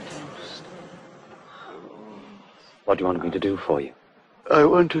 What do you want me to do for you? I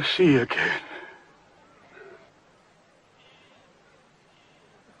want to see again.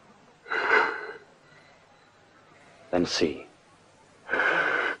 Then see.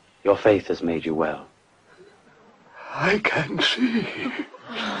 Your faith has made you well. I can see.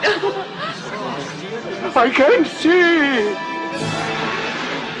 I can see.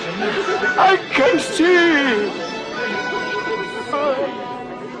 I can see.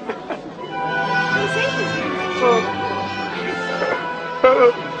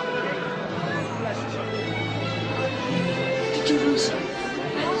 Did you lose her?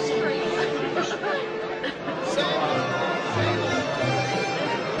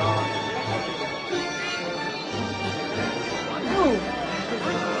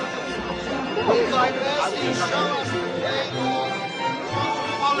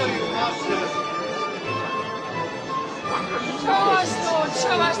 Show us, Lord,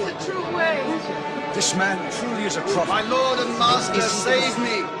 show us the true way. This man truly is a prophet. My Lord and Master, save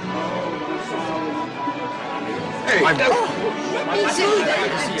me. Hey, Is it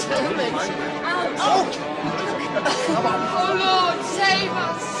gentlemen? Oh, Lord, save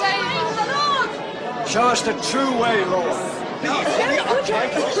us, Lord. show us the true way, Lord. You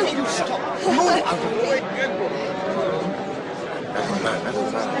stop. Move out of the way.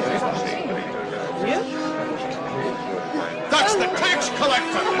 That's the tax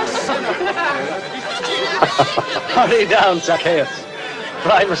collector! Hurry down, Zacchaeus,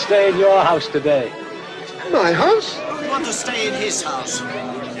 for I must stay in your house today. My house? We want to stay in his house. Zacchaeus,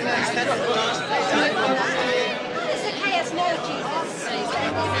 no, Jesus.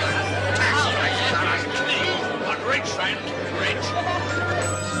 But rich, friend, rich.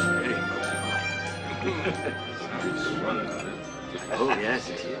 Oh, yes,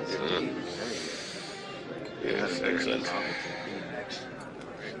 it is. Yes, excellent.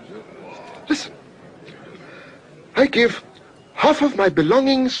 Listen. I give half of my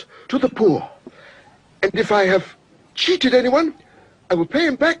belongings to the poor. And if I have cheated anyone, I will pay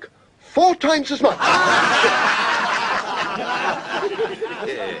him back 4 times as much.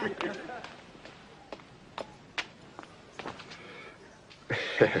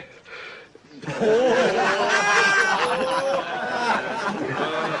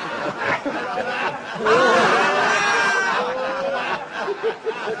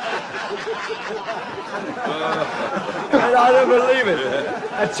 I don't believe it.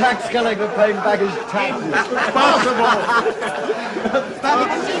 A tax collector paying back his taxes.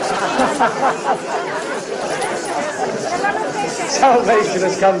 Salvation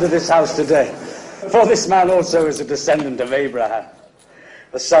has come to this house today, for this man also is a descendant of Abraham.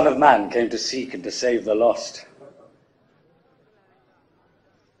 The Son of Man came to seek and to save the lost.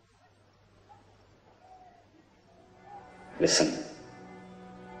 Listen.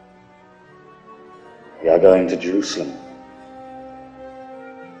 We are going to Jerusalem,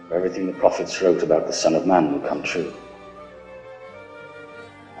 where everything the prophets wrote about the Son of Man will come true.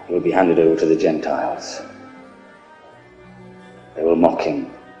 He will be handed over to the Gentiles. They will mock him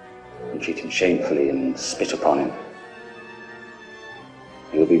and treat him shamefully and spit upon him.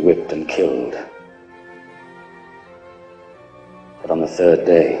 He will be whipped and killed. But on the 3rd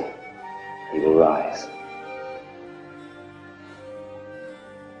day, he will rise.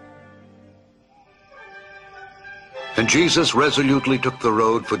 And Jesus resolutely took the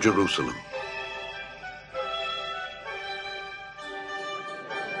road for Jerusalem.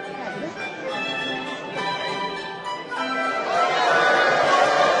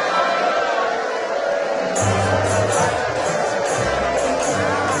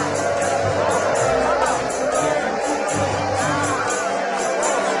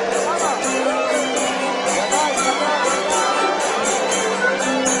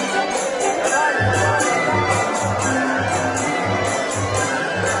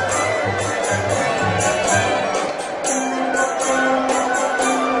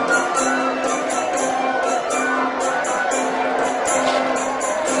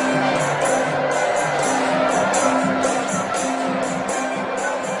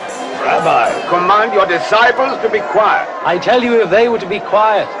 Command your disciples to be quiet. I tell you, if they were to be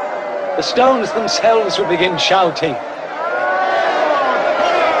quiet, the stones themselves would begin shouting.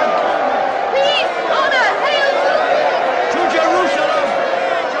 Peace, honor, hail To Jerusalem!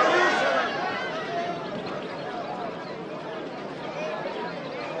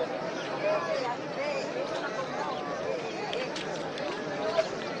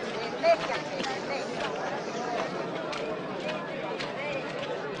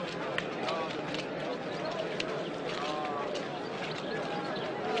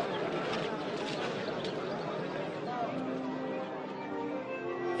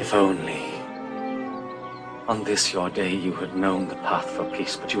 If only on this your day you had known the path for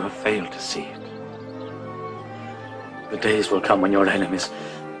peace, but you have failed to see it. The days will come when your enemies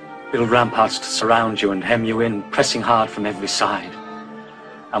build ramparts to surround you and hem you in, pressing hard from every side.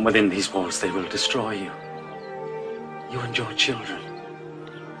 And within these walls they will destroy you, you and your children.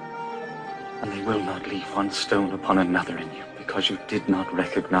 And they will not leave one stone upon another in you, because you did not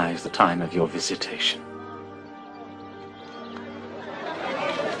recognize the time of your visitation.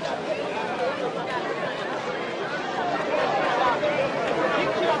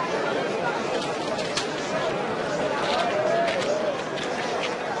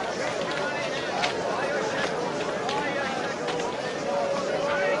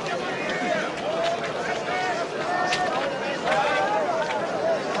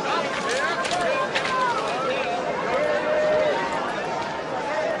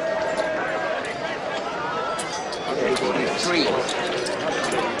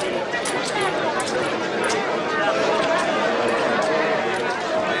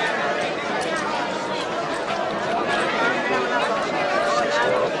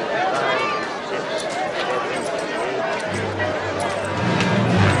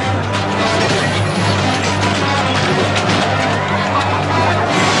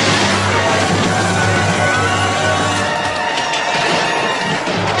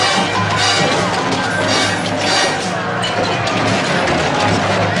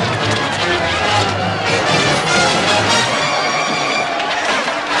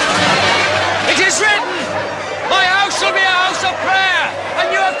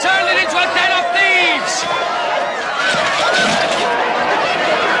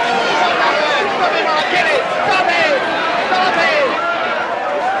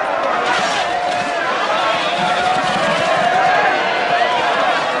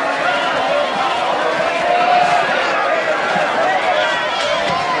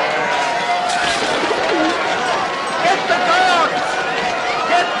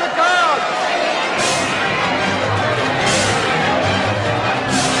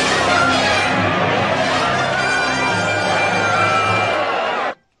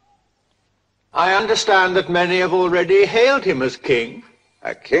 I understand that many have already hailed him as king.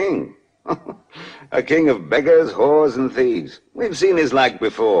 A king? A king of beggars, whores, and thieves. We've seen his like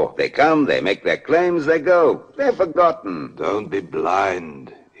before. They come, they make their claims, they go. They're forgotten. Don't be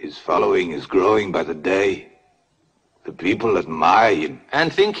blind. His following is growing by the day. The people admire him.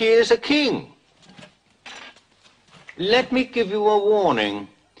 And think he is a king. Let me give you a warning.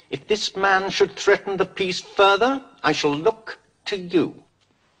 If this man should threaten the peace further, I shall look to you.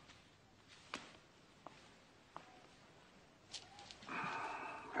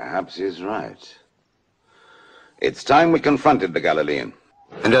 Perhaps he's right. It's time we confronted the Galilean.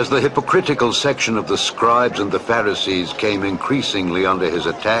 And as the hypocritical section of the scribes and the Pharisees came increasingly under his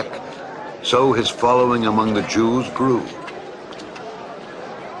attack, so his following among the Jews grew.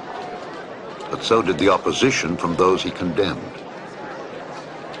 But so did the opposition from those he condemned.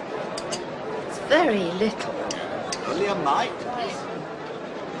 It's very little. Only a mite.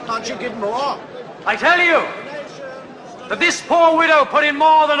 Can't you give more? I tell you that this poor widow put in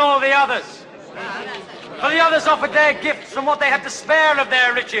more than all the others. For the others offered their gifts from what they had to spare of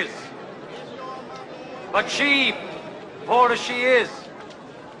their riches. But she, poor as she is,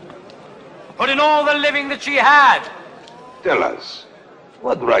 put in all the living that she had. Tell us,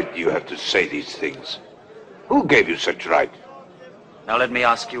 what right do you have to say these things? Who gave you such right? Now let me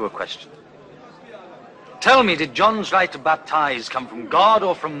ask you a question. Tell me, did John's right to baptize come from God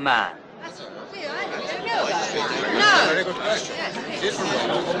or from man? Very good question.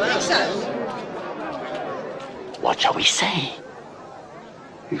 What shall we say?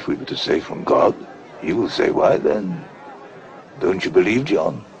 If we were to say from God, you will say, why then? Don't you believe,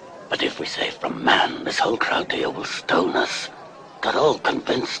 John? But if we say from man, this whole crowd here will stone us. They're all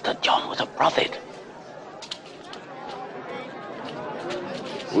convinced that John was a prophet.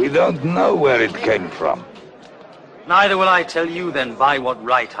 We don't know where it came from. Neither will I tell you then by what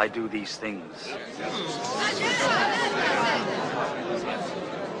right I do these things.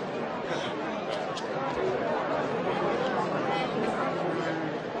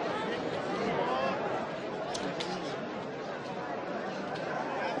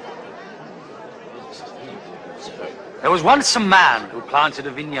 There was once a man who planted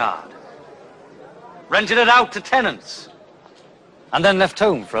a vineyard, rented it out to tenants, and then left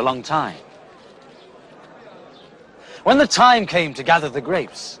home for a long time. When the time came to gather the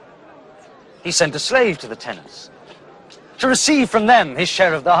grapes, he sent a slave to the tenants to receive from them his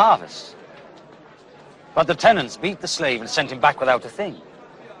share of the harvest. But the tenants beat the slave and sent him back without a thing.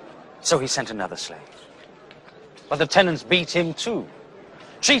 So he sent another slave. But the tenants beat him too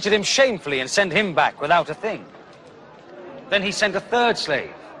treated him shamefully and sent him back without a thing. Then he sent a third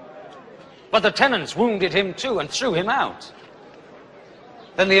slave. But the tenants wounded him too and threw him out.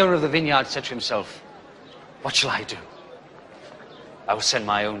 Then the owner of the vineyard said to himself, what shall I do? I will send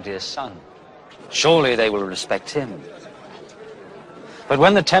my own dear son. Surely they will respect him. But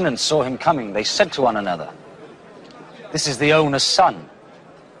when the tenants saw him coming, they said to one another, this is the owner's son.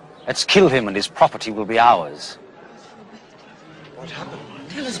 Let's kill him and his property will be ours. What happened?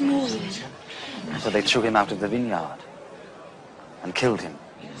 Tell us more. So they threw him out of the vineyard and killed him.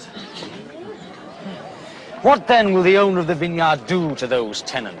 What then will the owner of the vineyard do to those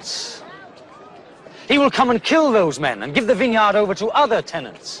tenants? He will come and kill those men and give the vineyard over to other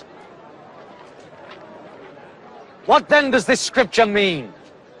tenants. What then does this scripture mean?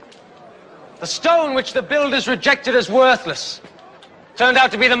 The stone which the builders rejected as worthless turned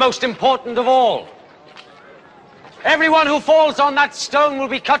out to be the most important of all. Everyone who falls on that stone will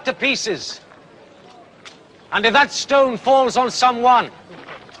be cut to pieces. And if that stone falls on someone,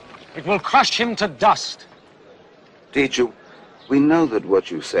 it will crush him to dust. Teacher, we know that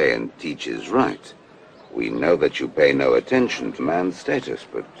what you say and teach is right. We know that you pay no attention to man's status,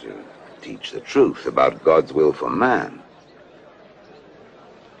 but teach the truth about God's will for man.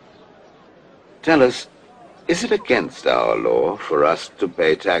 Tell us, is it against our law for us to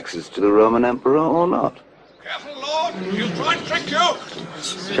pay taxes to the Roman Emperor or not? Careful, Lord! He'll try and trick you!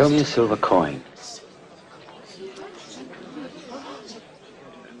 Show me a silver coin.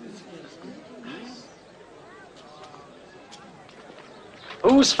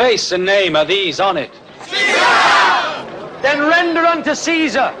 Whose face and name are these on it? Caesar! Then render unto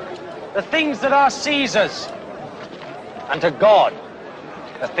Caesar the things that are Caesar's, and to God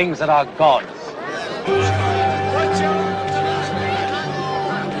the things that are God's.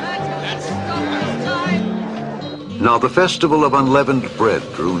 Now the festival of unleavened bread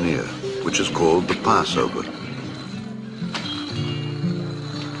drew near, which is called the Passover.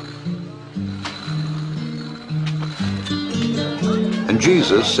 And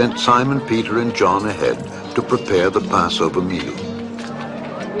Jesus sent Simon Peter and John ahead to prepare the Passover meal.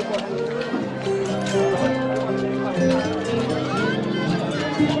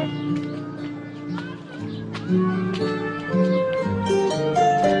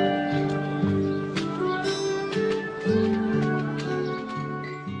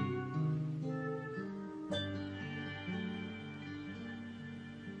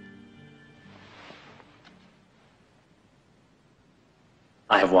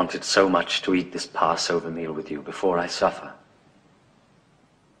 I have wanted so much to eat this Passover meal with you before I suffer.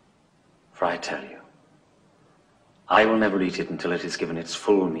 For I tell you, I will never eat it until it is given its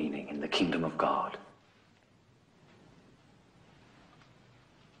full meaning in the kingdom of God.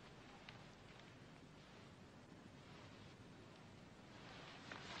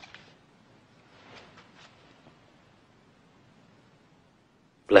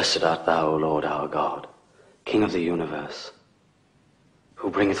 Blessed art thou, O Lord our God, King of the universe, who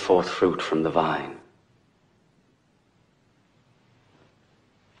bringeth forth fruit from the vine.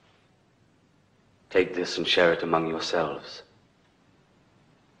 Take this and share it among yourselves.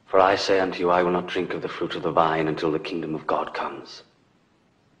 For I say unto you, I will not drink of the fruit of the vine until the kingdom of God comes.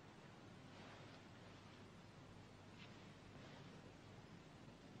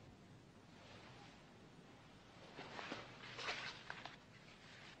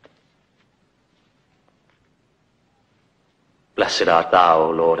 Blessed art thou, O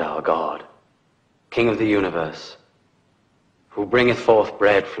Lord our God, King of the universe, who bringeth forth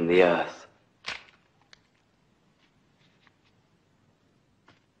bread from the earth.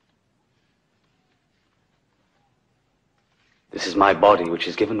 This is my body, which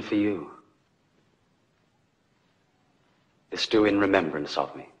is given for you. This do in remembrance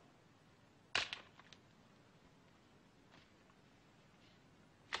of me.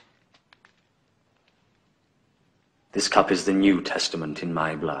 This cup is the New Testament in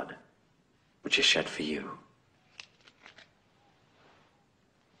my blood, which is shed for you.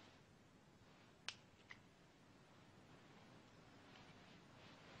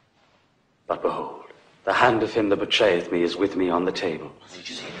 But behold, the hand of him that betrayeth me is with me on the table.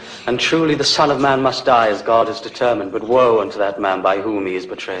 And truly the Son of Man must die as God has determined, but woe unto that man by whom he is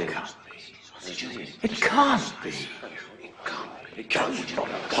betrayed. It can't be. It can't be. It's not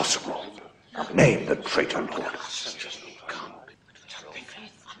possible. Name the traitor, Lord.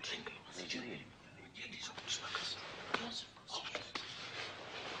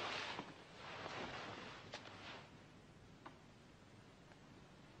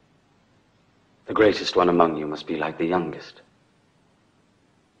 The greatest one among you must be like the youngest.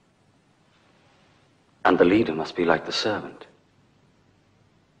 And the leader must be like the servant.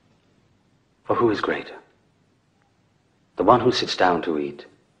 For who is greater? The one who sits down to eat,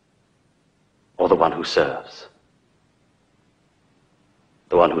 or the one who serves?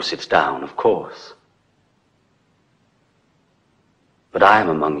 The one who sits down, of course. But I am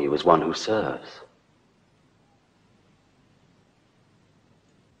among you as one who serves.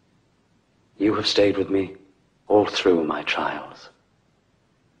 You have stayed with me all through my trials.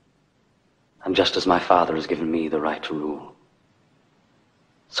 And just as my Father has given me the right to rule,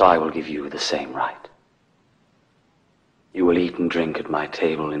 so I will give you the same right. You will eat and drink at my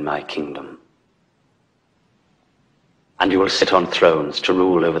table in my kingdom. And you will sit on thrones to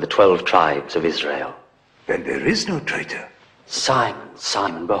rule over the 12 tribes of Israel. Then there is no traitor. Simon,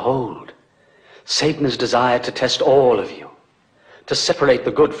 Simon, behold, Satan has desired to test all of you, to separate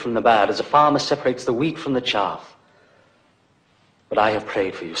the good from the bad, as a farmer separates the wheat from the chaff. But I have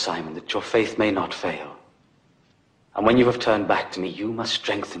prayed for you, Simon, that your faith may not fail. And when you have turned back to me, you must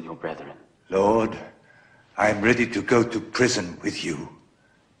strengthen your brethren. Lord, I am ready to go to prison with you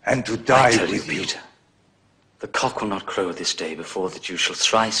and to die I tell with you, Peter, the cock will not crow this day before that you shall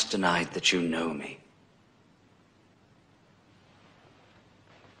thrice deny that you know me.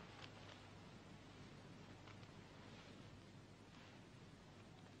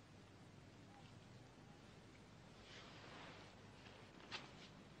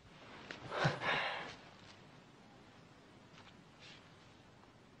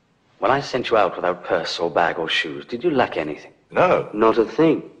 When I sent you out without purse or bag or shoes, did you lack anything? No. Not a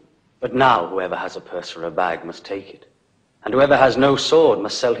thing. But now whoever has a purse or a bag must take it. And whoever has no sword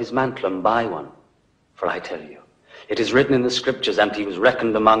must sell his mantle and buy one. For I tell you, it is written in the scriptures, and he was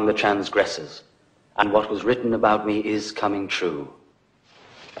reckoned among the transgressors. And what was written about me is coming true.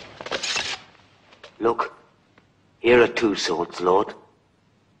 Look, here are 2 swords, Lord.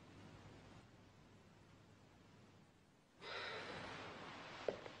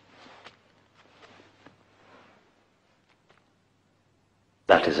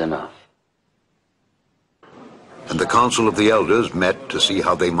 That is enough. And the council of the elders met to see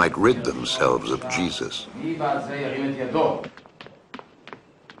how they might rid themselves of Jesus.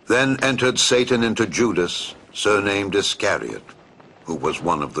 Then entered Satan into Judas, surnamed Iscariot, who was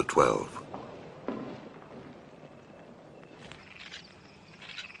one of the 12.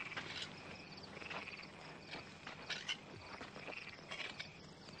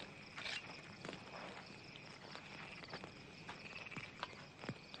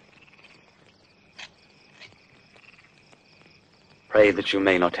 Pray that you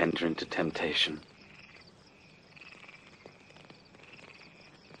may not enter into temptation.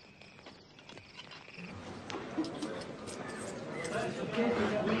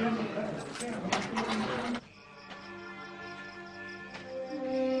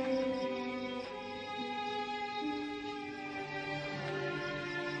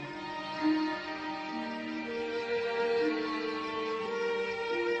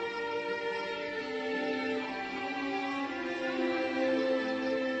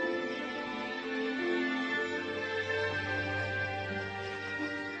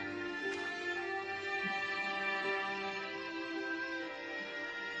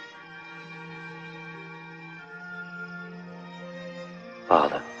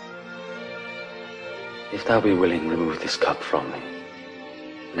 Father, if thou be willing, remove this cup from me.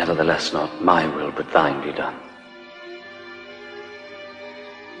 Nevertheless, not my will, but thine be done.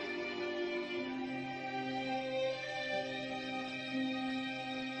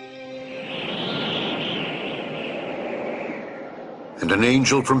 And an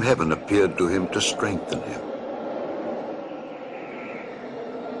angel from heaven appeared to him to strengthen him.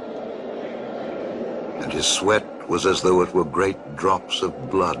 And his sweat was as though it were great drops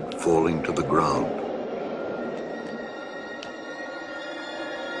of blood falling to the ground.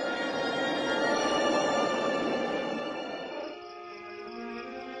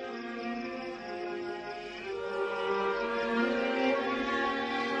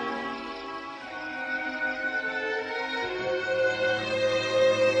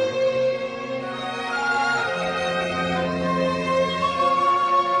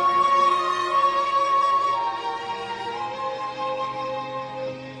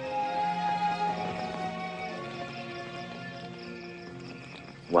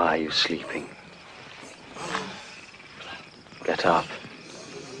 Why are you sleeping? Get up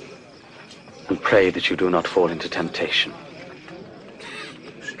and pray that you do not fall into temptation.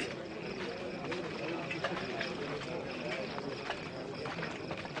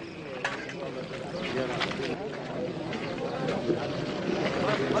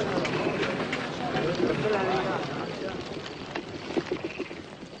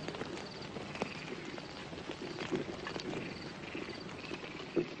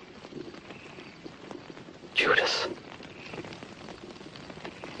 Judas.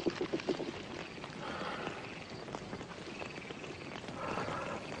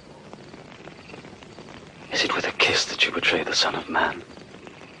 Is it with a kiss that you betray the Son of Man?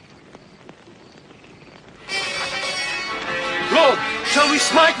 Lord, shall we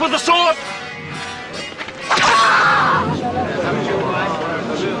smite with the sword?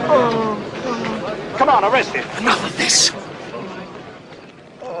 Come on, arrest him. Enough of this.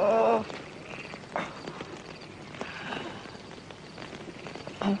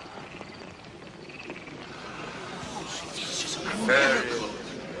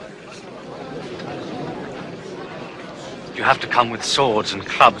 You have to come with swords and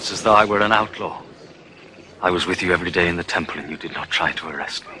clubs as though I were an outlaw. I was with you every day in the temple and you did not try to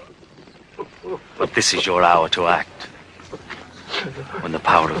arrest me. But this is your hour to act, when the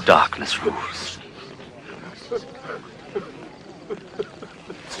power of darkness rules. Come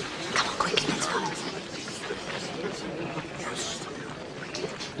on, quickly, let's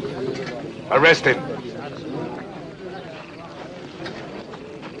go. Arrest him.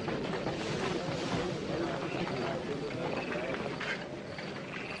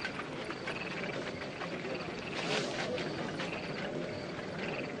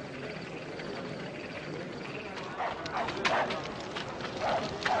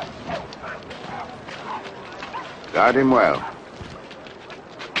 Guard him well.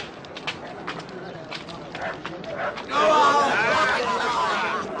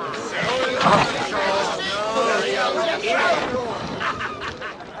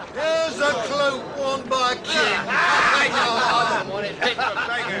 Here's a cloak worn by a king.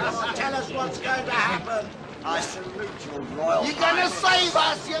 Tell us what's going to happen. I salute your royal. You're going to save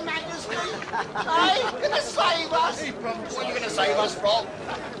us, Your Majesty? You're going to save us? What are you going to save us from?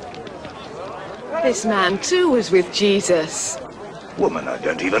 This man, too, was with Jesus. Woman, I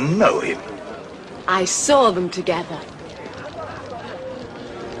don't even know him. I saw them together.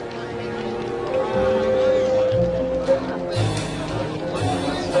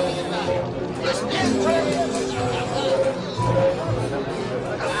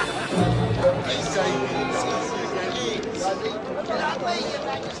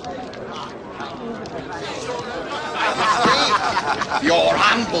 Your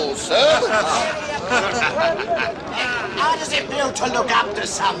humble servant. How does it feel to look up to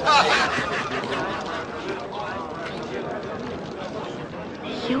somebody?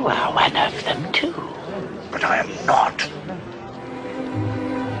 You are one of them too. But I am not.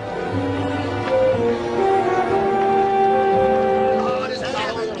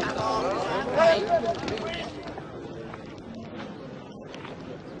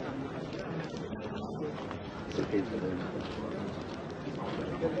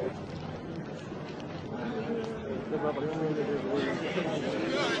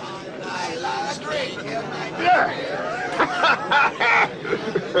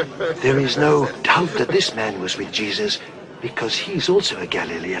 There is no doubt that this man was with Jesus because he's also a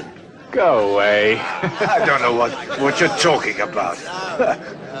Galilean. Go away. I don't know what you're talking about.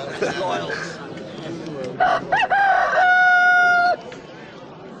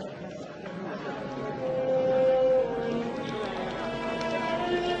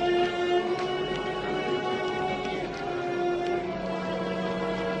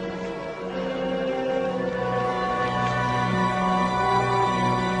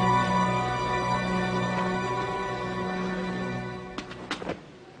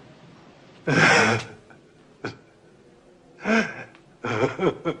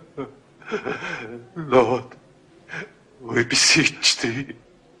 Lord, we beseech thee,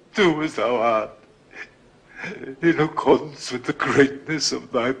 do as thou art, in accordance with the greatness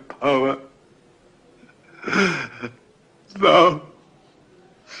of thy power. Thou,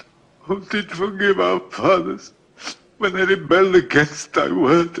 who did forgive our fathers when they rebelled against thy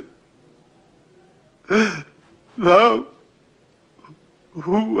word. Thou,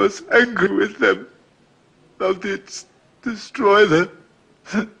 who was angry with them, thou didst destroy them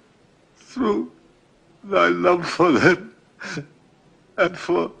through thy love for them and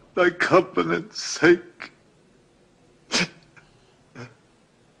for thy covenant's sake.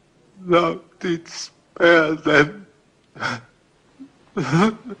 Thou didst spare them.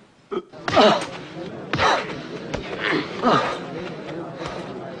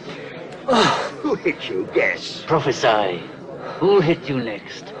 Who hit you? Guess. Prophesy. Who'll hit you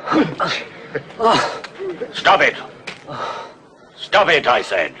next? Stop it! Stop it, I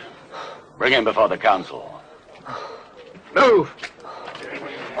said. Bring him before the council. Move!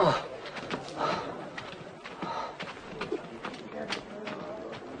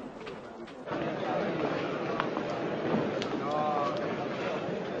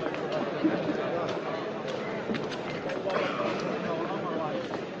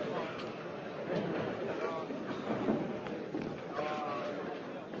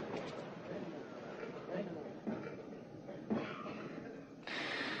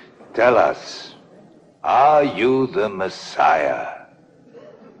 Tell us, are you the Messiah?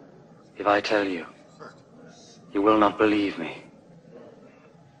 If I tell you, you will not believe me.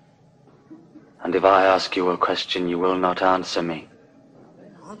 And if I ask you a question, you will not answer me.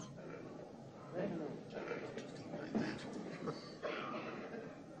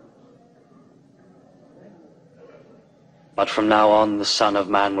 But from now on, the Son of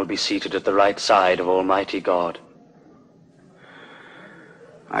Man will be seated at the right side of Almighty God.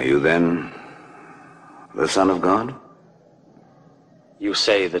 Are you then the Son of God? You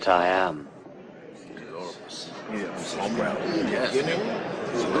say that I am. Who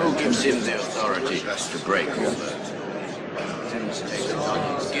gives him the authority to break all that?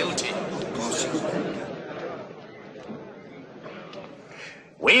 Guilty.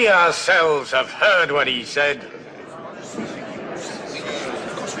 We ourselves have heard what he said.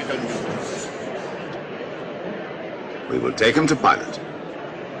 We will take him to Pilate.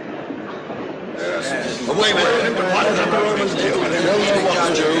 Away with him. What is the Romans do?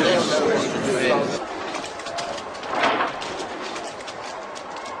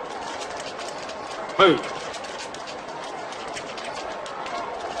 Move.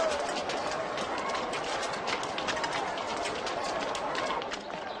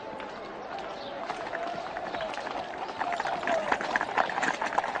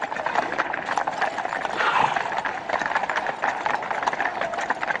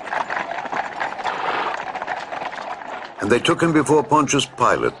 And they took him before Pontius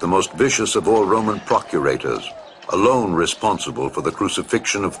Pilate, the most vicious of all Roman procurators, alone responsible for the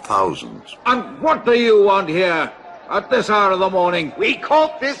crucifixion of thousands. And what do you want here at this hour of the morning? We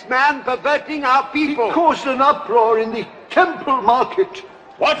caught this man perverting our people. He caused an uproar in the temple market.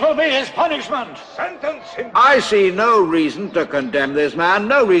 What will be his punishment? Sentence him. I see no reason to condemn this man,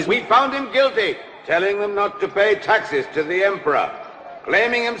 no reason. We found him guilty, telling them not to pay taxes to the emperor,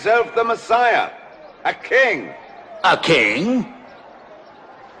 claiming himself the Messiah, a king. A king?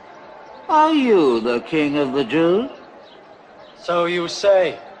 Are you the king of the Jews? So you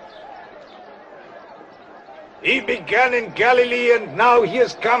say. He began in Galilee and now he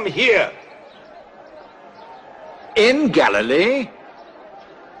has come here. In Galilee?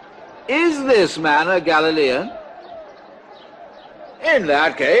 Is this man a Galilean? In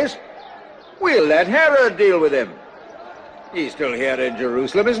that case, we'll let Herod deal with him. He's still here in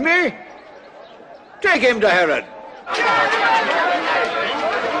Jerusalem, isn't he? Take him to Herod.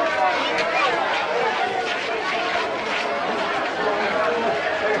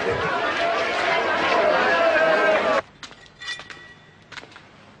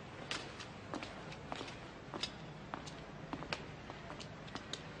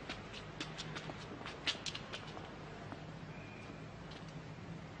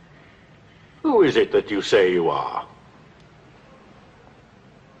 Who is it that you say you are?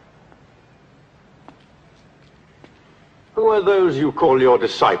 Who are those you call your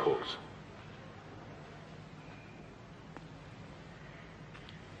disciples?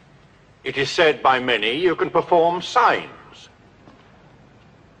 It is said by many you can perform signs.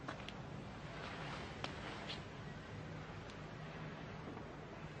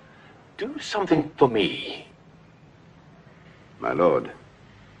 Do something for me. My lord,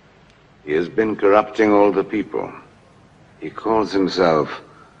 he has been corrupting all the people. He calls himself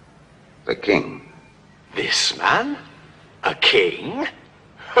the king. This man? A king?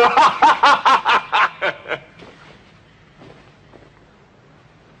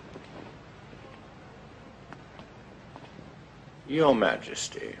 Your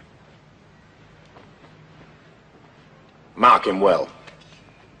Majesty. Mark him well.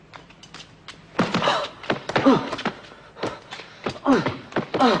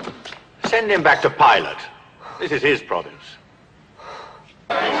 Send him back to Pilate. This is his province.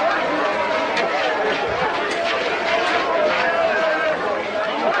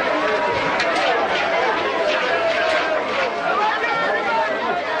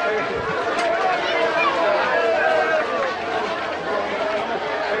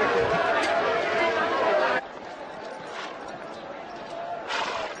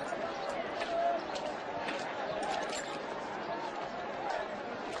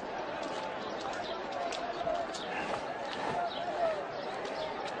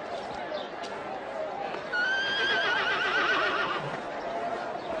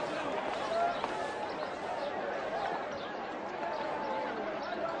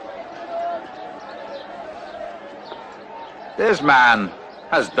 This man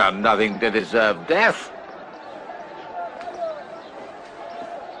has done nothing to deserve death.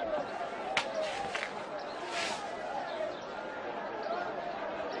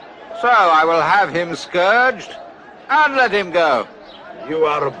 So I will have him scourged and let him go. You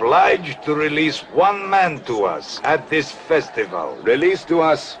are obliged to release one man to us at this festival. Release to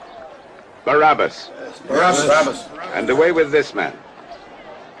us Barabbas. Barabbas. And away with this man.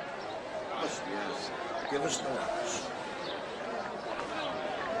 Give us the words.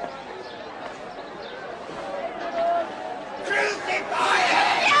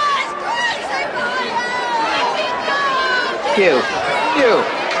 You,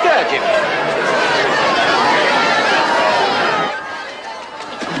 scourge him.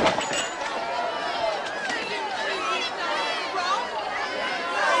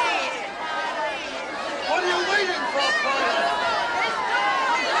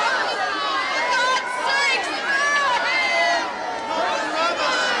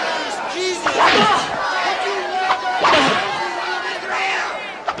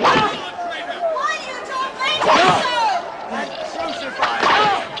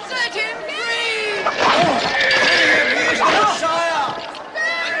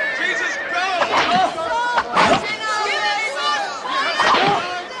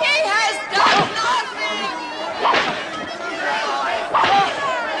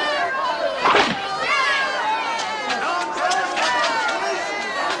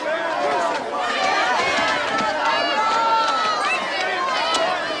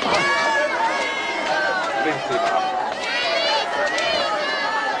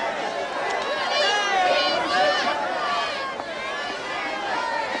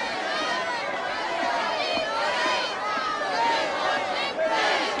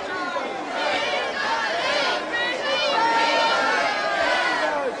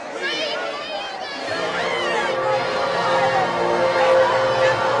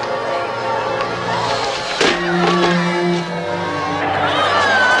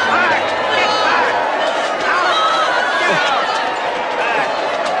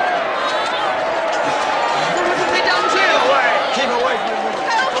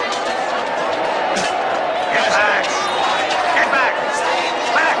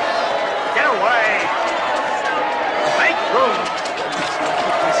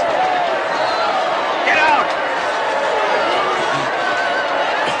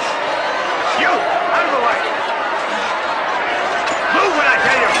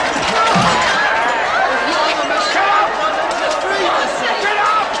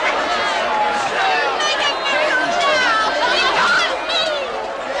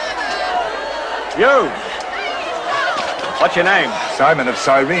 You! What's your name? Simon of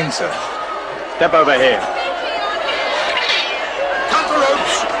Cyrene, sir. Step over here. Cut the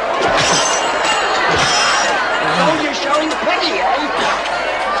ropes! Oh, you're showing the pity, eh?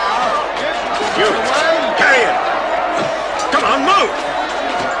 You! Carry it! Come on, move!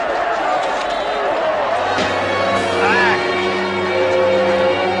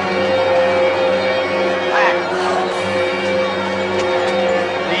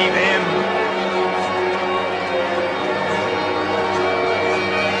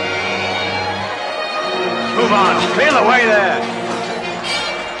 Move on. Clear the way there.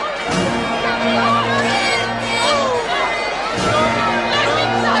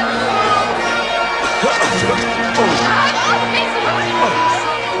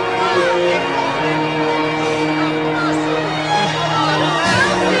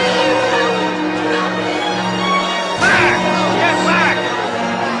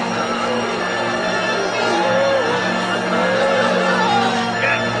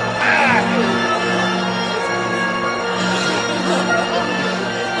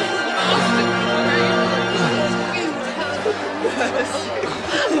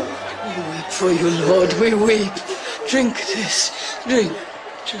 For you, Lord, we weep. Drink this. Drink,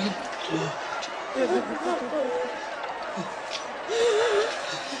 Lord.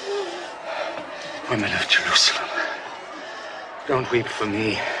 Women of Jerusalem, don't weep for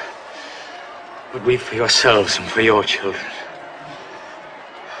me, but weep for yourselves and for your children.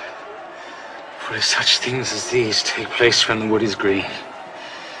 For if such things as these take place when the wood is green,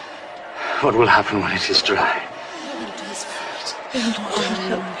 what will happen when it is dry?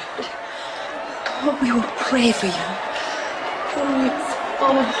 Lord, we will pray for you.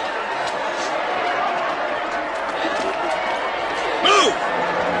 Move!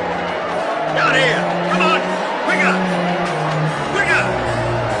 Down here! Come on! Quicker! Quicker!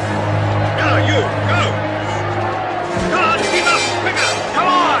 Now, you! Go! Come on, keep up! Quicker! Come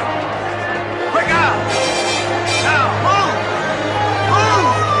on! Quicker! Now, move!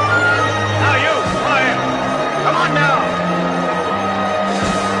 Move! Now, you! Quiet! Come on now!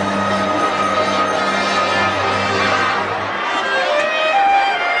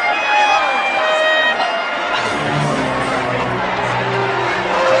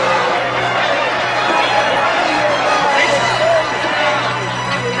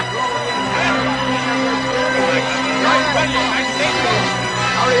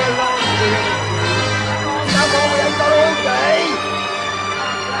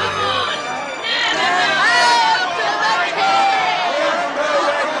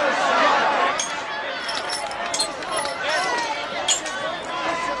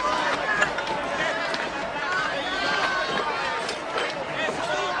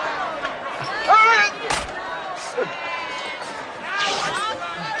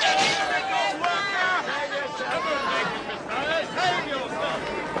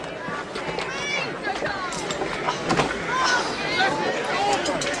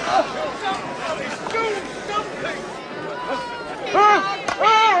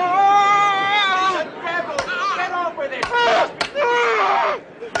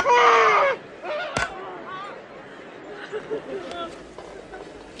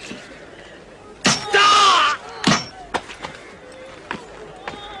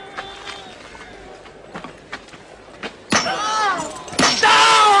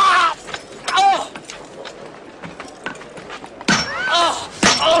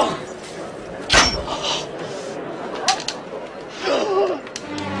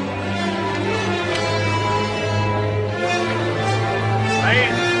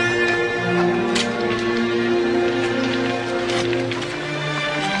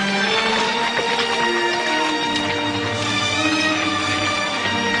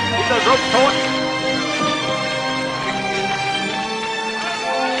 Rope taut.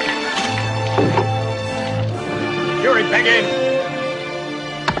 Fury, peg in.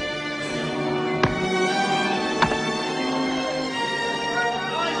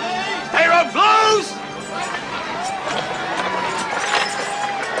 Stay rope flows!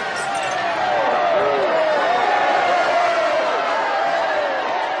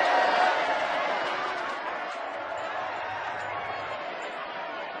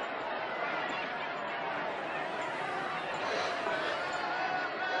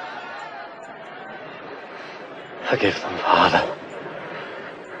 Forgive them, Father.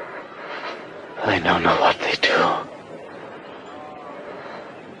 They don't know what they do.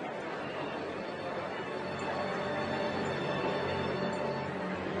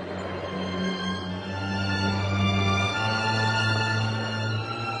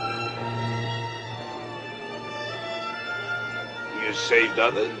 He has saved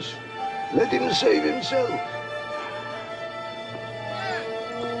others. Let him save himself.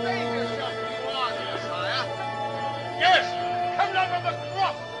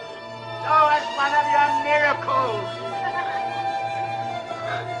 One of your miracles.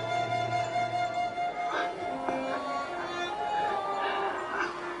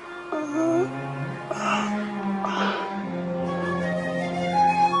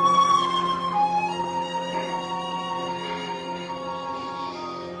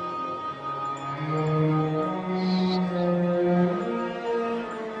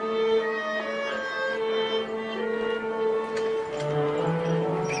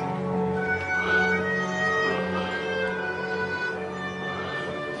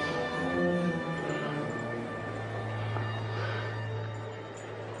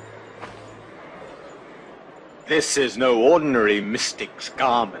 This is no ordinary mystic's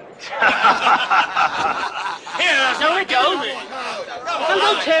garment. Here, so it goes.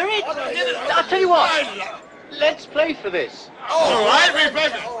 Don't tear it. I'll tell you what. Let's play for this. All right, we play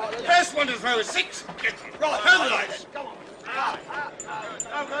for it. First one to throw is 6. Right, throw the dice. Come on.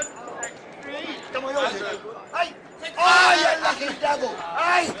 Come on, Yosef. Hey. Oh, you lucky devil.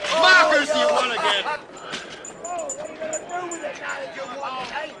 Hey. Marcus, you won again. Oh, what are you going to do with it now that you won,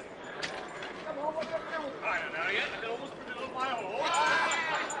 hey? Come on, what are you going to do? I don't know yet. I can almost put it on my horse.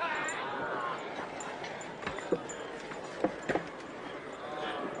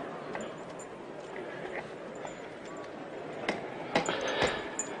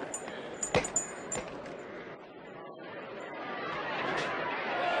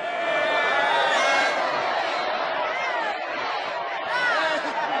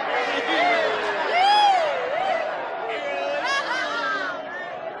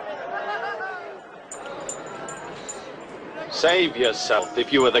 Save yourself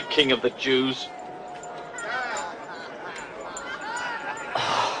if you are the king of the Jews.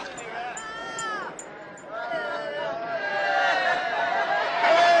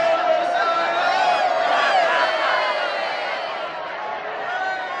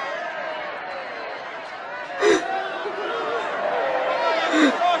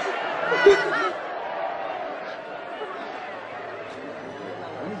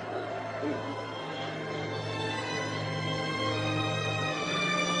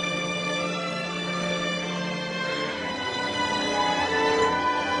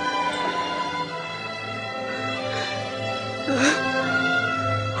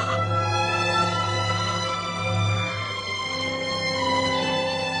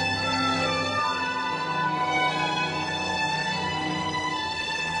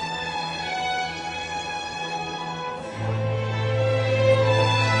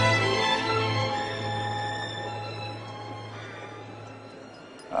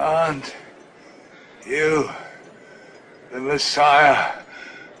 Aren't you the Messiah?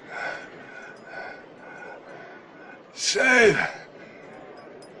 Save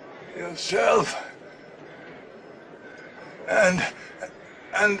yourself and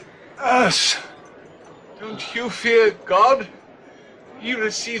us. Don't you fear God? You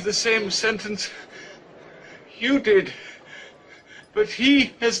receive the same sentence you did, but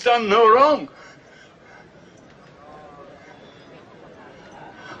he has done no wrong.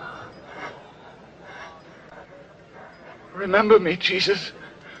 Remember me, Jesus,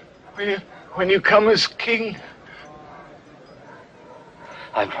 when you come as king.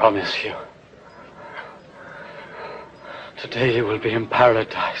 I promise you. Today you will be in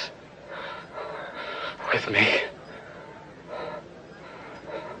paradise with me.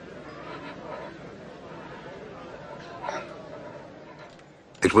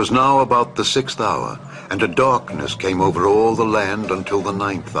 It was now about the 6th hour, and a darkness came over all the land until the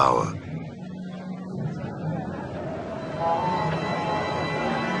 9th hour.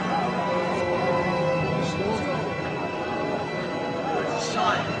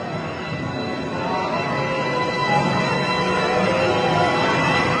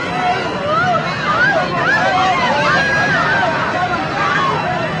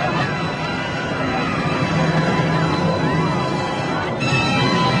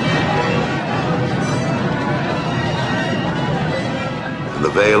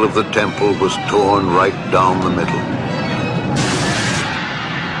 veil of the temple was torn right down the middle.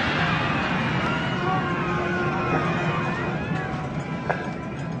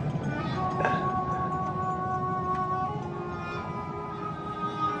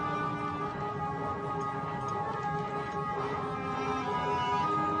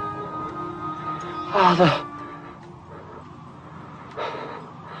 Father,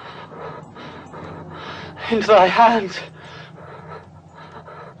 into thy hands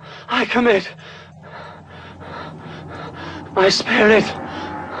I commit my spirit.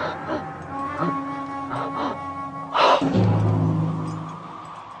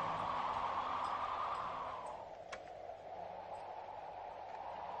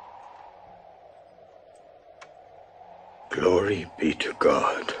 Glory be to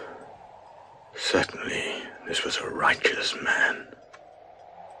God. Certainly, this was a righteous man.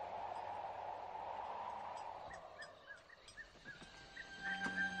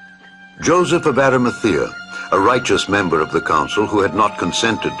 Joseph of Arimathea, a righteous member of the council who had not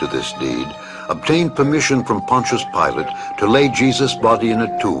consented to this deed, obtained permission from Pontius Pilate to lay Jesus' body in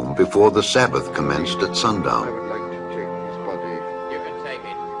a tomb before the Sabbath commenced at sundown.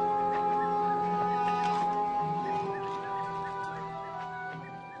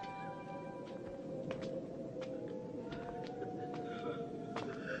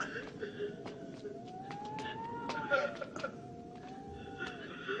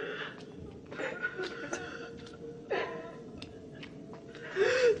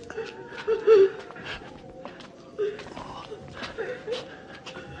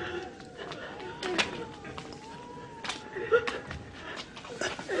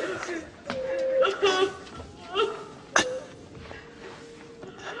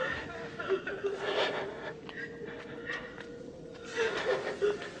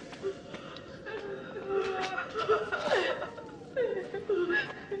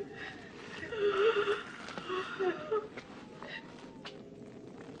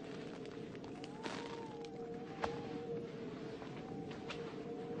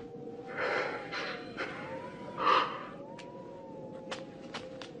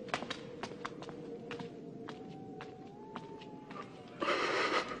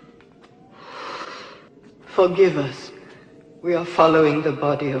 Forgive us. We are following the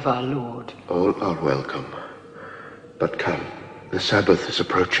body of our Lord. All are welcome. But come, the Sabbath is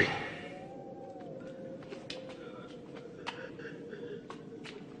approaching.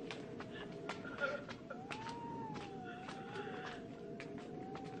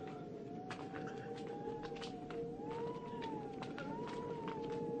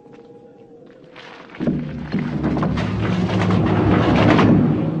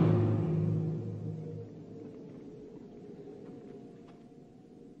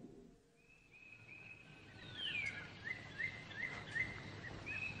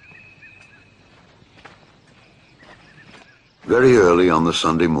 Very early on the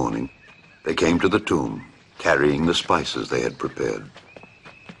Sunday morning, they came to the tomb, carrying the spices they had prepared.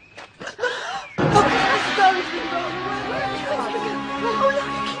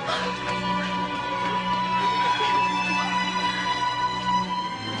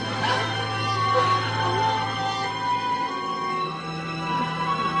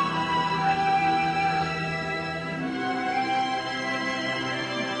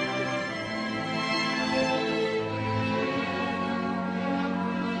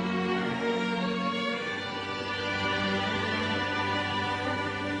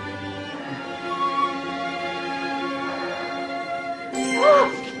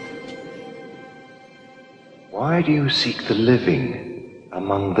 Why do you seek the living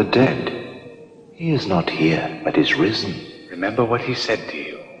among the dead? He is not here, but is risen. Remember what he said to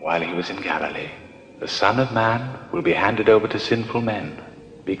you while he was in Galilee. The Son of Man will be handed over to sinful men,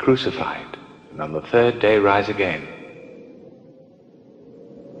 be crucified, and on the third day rise again.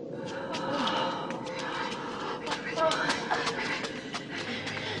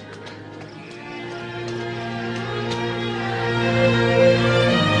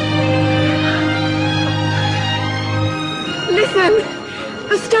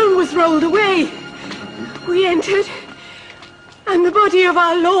 Rolled away. We entered, and the body of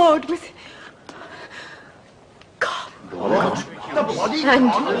our Lord was gone. What? The body?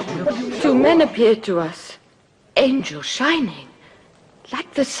 And two men appeared to us, angels shining,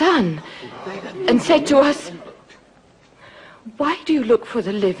 like the sun, and said to us, "Why do you look for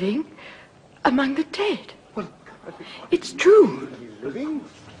the living among the dead? It's true. Believe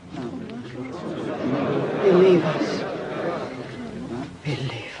us.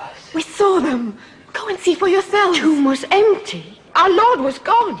 Believe us. We saw them. Go and see for yourself. The tomb was empty. Our Lord was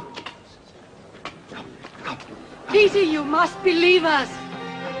gone. Peter, you must believe us.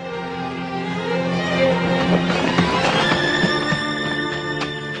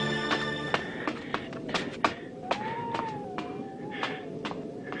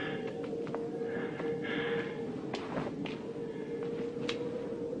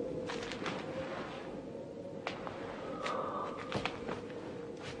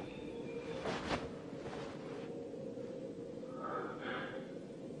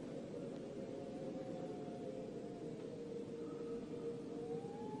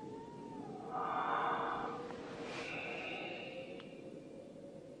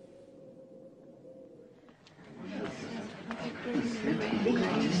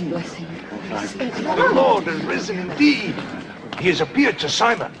 The Lord has risen indeed. He has appeared to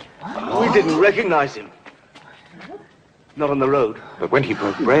Simon. We didn't recognize him. Not on the road. But when he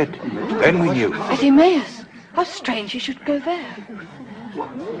broke bread, then we knew. At Emmaus. How strange he should go there.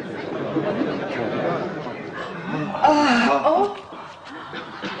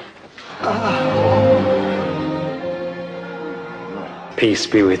 Peace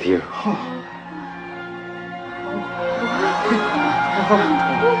be with you.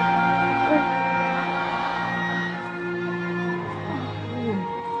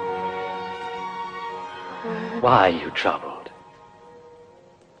 Why are you troubled?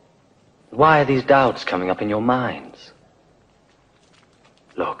 Why are these doubts coming up in your minds?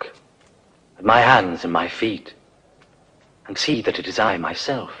 Look at my hands and my feet, and see that it is I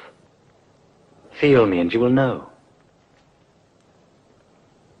myself. Feel me and you will know.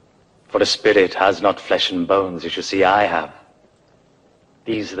 For a spirit has not flesh and bones, as you see I have.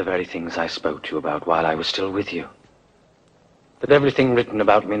 These are the very things I spoke to you about while I was still with you. That everything written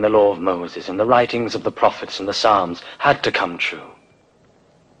about me in the law of Moses and the writings of the prophets and the Psalms had to come true.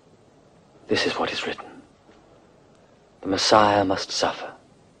 This is what is written. The Messiah must suffer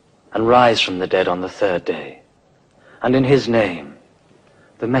and rise from the dead on the third day. And in his name,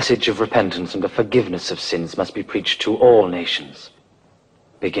 the message of repentance and the forgiveness of sins must be preached to all nations,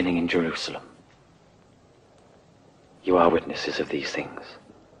 beginning in Jerusalem. You are witnesses of these things,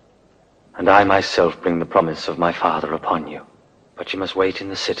 and I myself bring the promise of my Father upon you. But you must wait in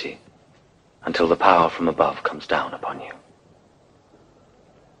the city until the power from above comes down upon you.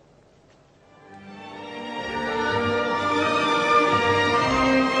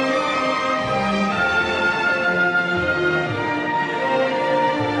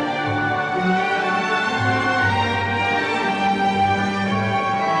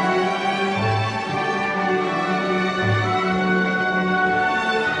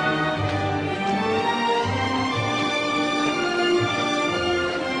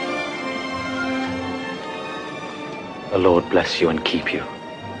 The Lord bless you and keep you.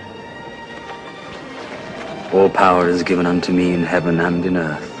 All power is given unto me in heaven and in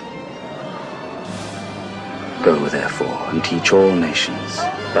earth. Go, therefore, and teach all nations,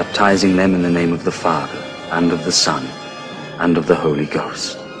 baptizing them in the name of the Father, and of the Son, and of the Holy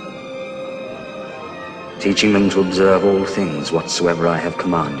Ghost, teaching them to observe all things whatsoever I have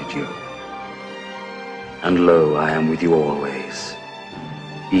commanded you. And lo, I am with you always,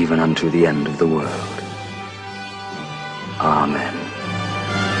 even unto the end of the world. Amen.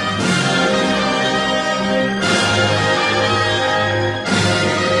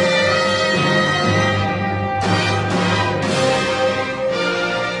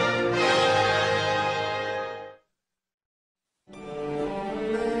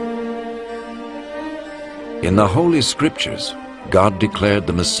 In the Holy Scriptures, God declared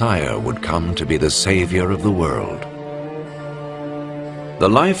the Messiah would come to be the Savior of the world. The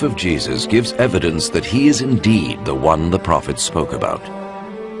life of Jesus gives evidence that he is indeed the one the prophets spoke about.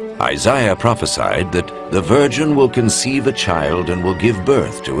 Isaiah prophesied that the virgin will conceive a child and will give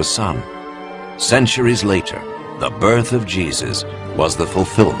birth to a son. Centuries later, the birth of Jesus was the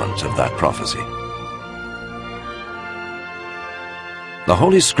fulfillment of that prophecy. The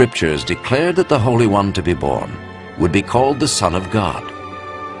Holy Scriptures declared that the Holy One to be born would be called the Son of God.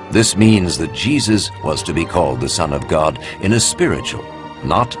 This means that Jesus was to be called the Son of God in a spiritual,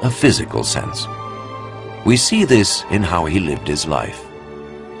 not a physical sense. We see this in how he lived his life.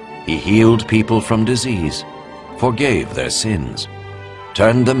 He healed people from disease, forgave their sins,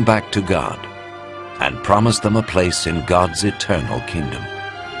 turned them back to God, and promised them a place in God's eternal kingdom.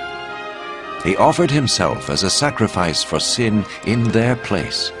 He offered himself as a sacrifice for sin in their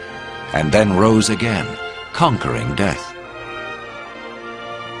place, and then rose again, conquering death.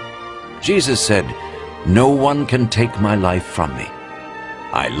 Jesus said, "No one can take my life from me.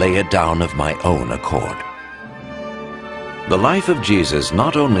 I lay it down of my own accord." The life of Jesus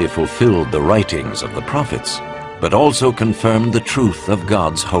not only fulfilled the writings of the prophets, but also confirmed the truth of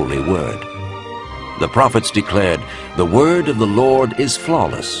God's holy word. The prophets declared, "The word of the Lord is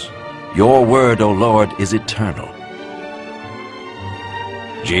flawless. Your word, O Lord, is eternal.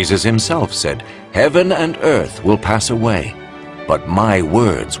 Jesus himself said, Heaven and earth will pass away, but my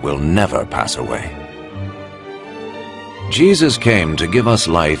words will never pass away. Jesus came to give us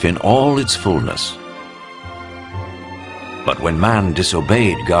life in all its fullness. But when man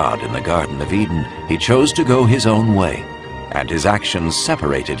disobeyed God in the Garden of Eden, he chose to go his own way, and his actions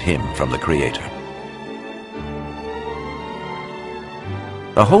separated him from the Creator.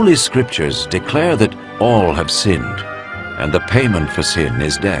 The Holy Scriptures declare that all have sinned, and the payment for sin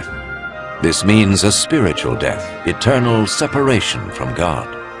is death. This means a spiritual death, eternal separation from God.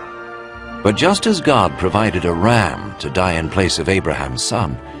 But just as God provided a ram to die in place of Abraham's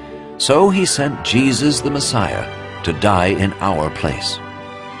son, so he sent Jesus the Messiah to die in our place.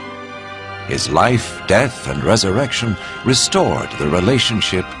 His life, death, and resurrection restored the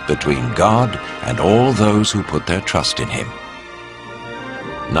relationship between God and all those who put their trust in him.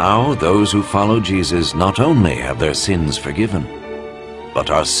 Now those who follow Jesus not only have their sins forgiven, but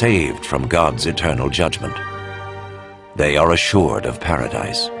are saved from God's eternal judgment. They are assured of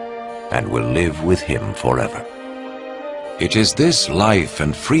paradise and will live with him forever. It is this life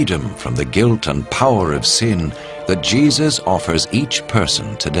and freedom from the guilt and power of sin that Jesus offers each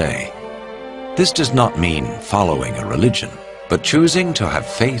person today. This does not mean following a religion, but choosing to have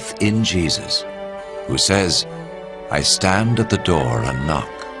faith in Jesus, who says, I stand at the door and knock.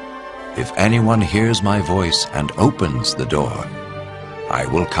 If anyone hears my voice and opens the door, I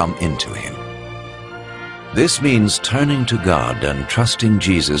will come into him. This means turning to God and trusting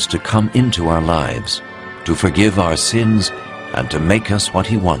Jesus to come into our lives, to forgive our sins, and to make us what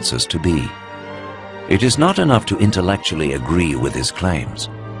he wants us to be. It is not enough to intellectually agree with his claims,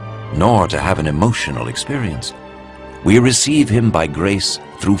 nor to have an emotional experience. We receive him by grace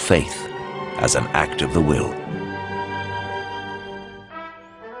through faith, as an act of the will.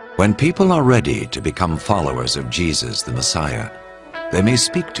 When people are ready to become followers of Jesus the Messiah, they may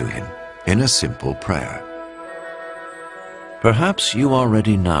speak to him in a simple prayer. Perhaps you are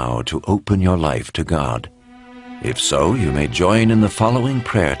ready now to open your life to God. If so, you may join in the following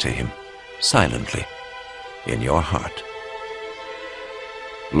prayer to him, silently, in your heart.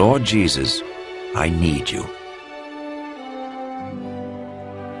 Lord Jesus, I need you.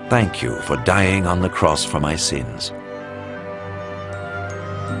 Thank you for dying on the cross for my sins.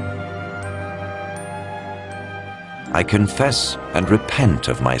 I confess and repent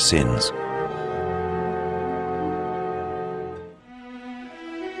of my sins.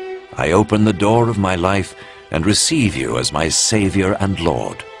 I open the door of my life and receive you as my Savior and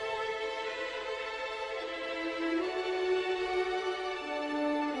Lord.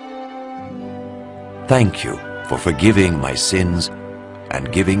 Thank you for forgiving my sins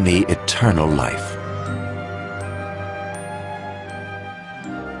and giving me eternal life.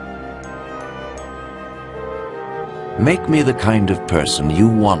 Make me the kind of person you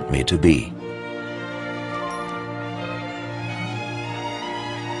want me to be,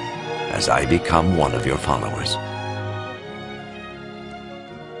 as I become one of your followers.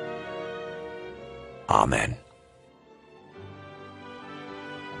 Amen.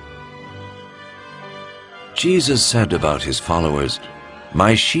 Jesus said about his followers,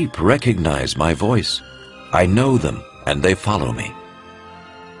 My sheep recognize my voice. I know them, and they follow me.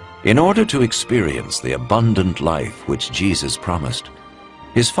 In order to experience the abundant life which Jesus promised,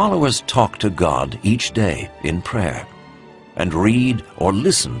 his followers talk to God each day in prayer and read or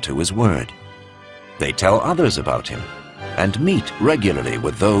listen to his word. They tell others about him and meet regularly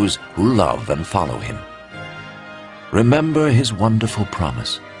with those who love and follow him. Remember his wonderful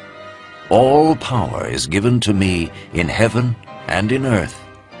promise. All power is given to me in heaven and in earth.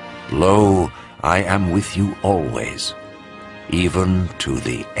 Lo, I am with you always, even to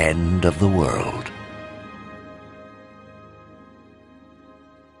the end of the world.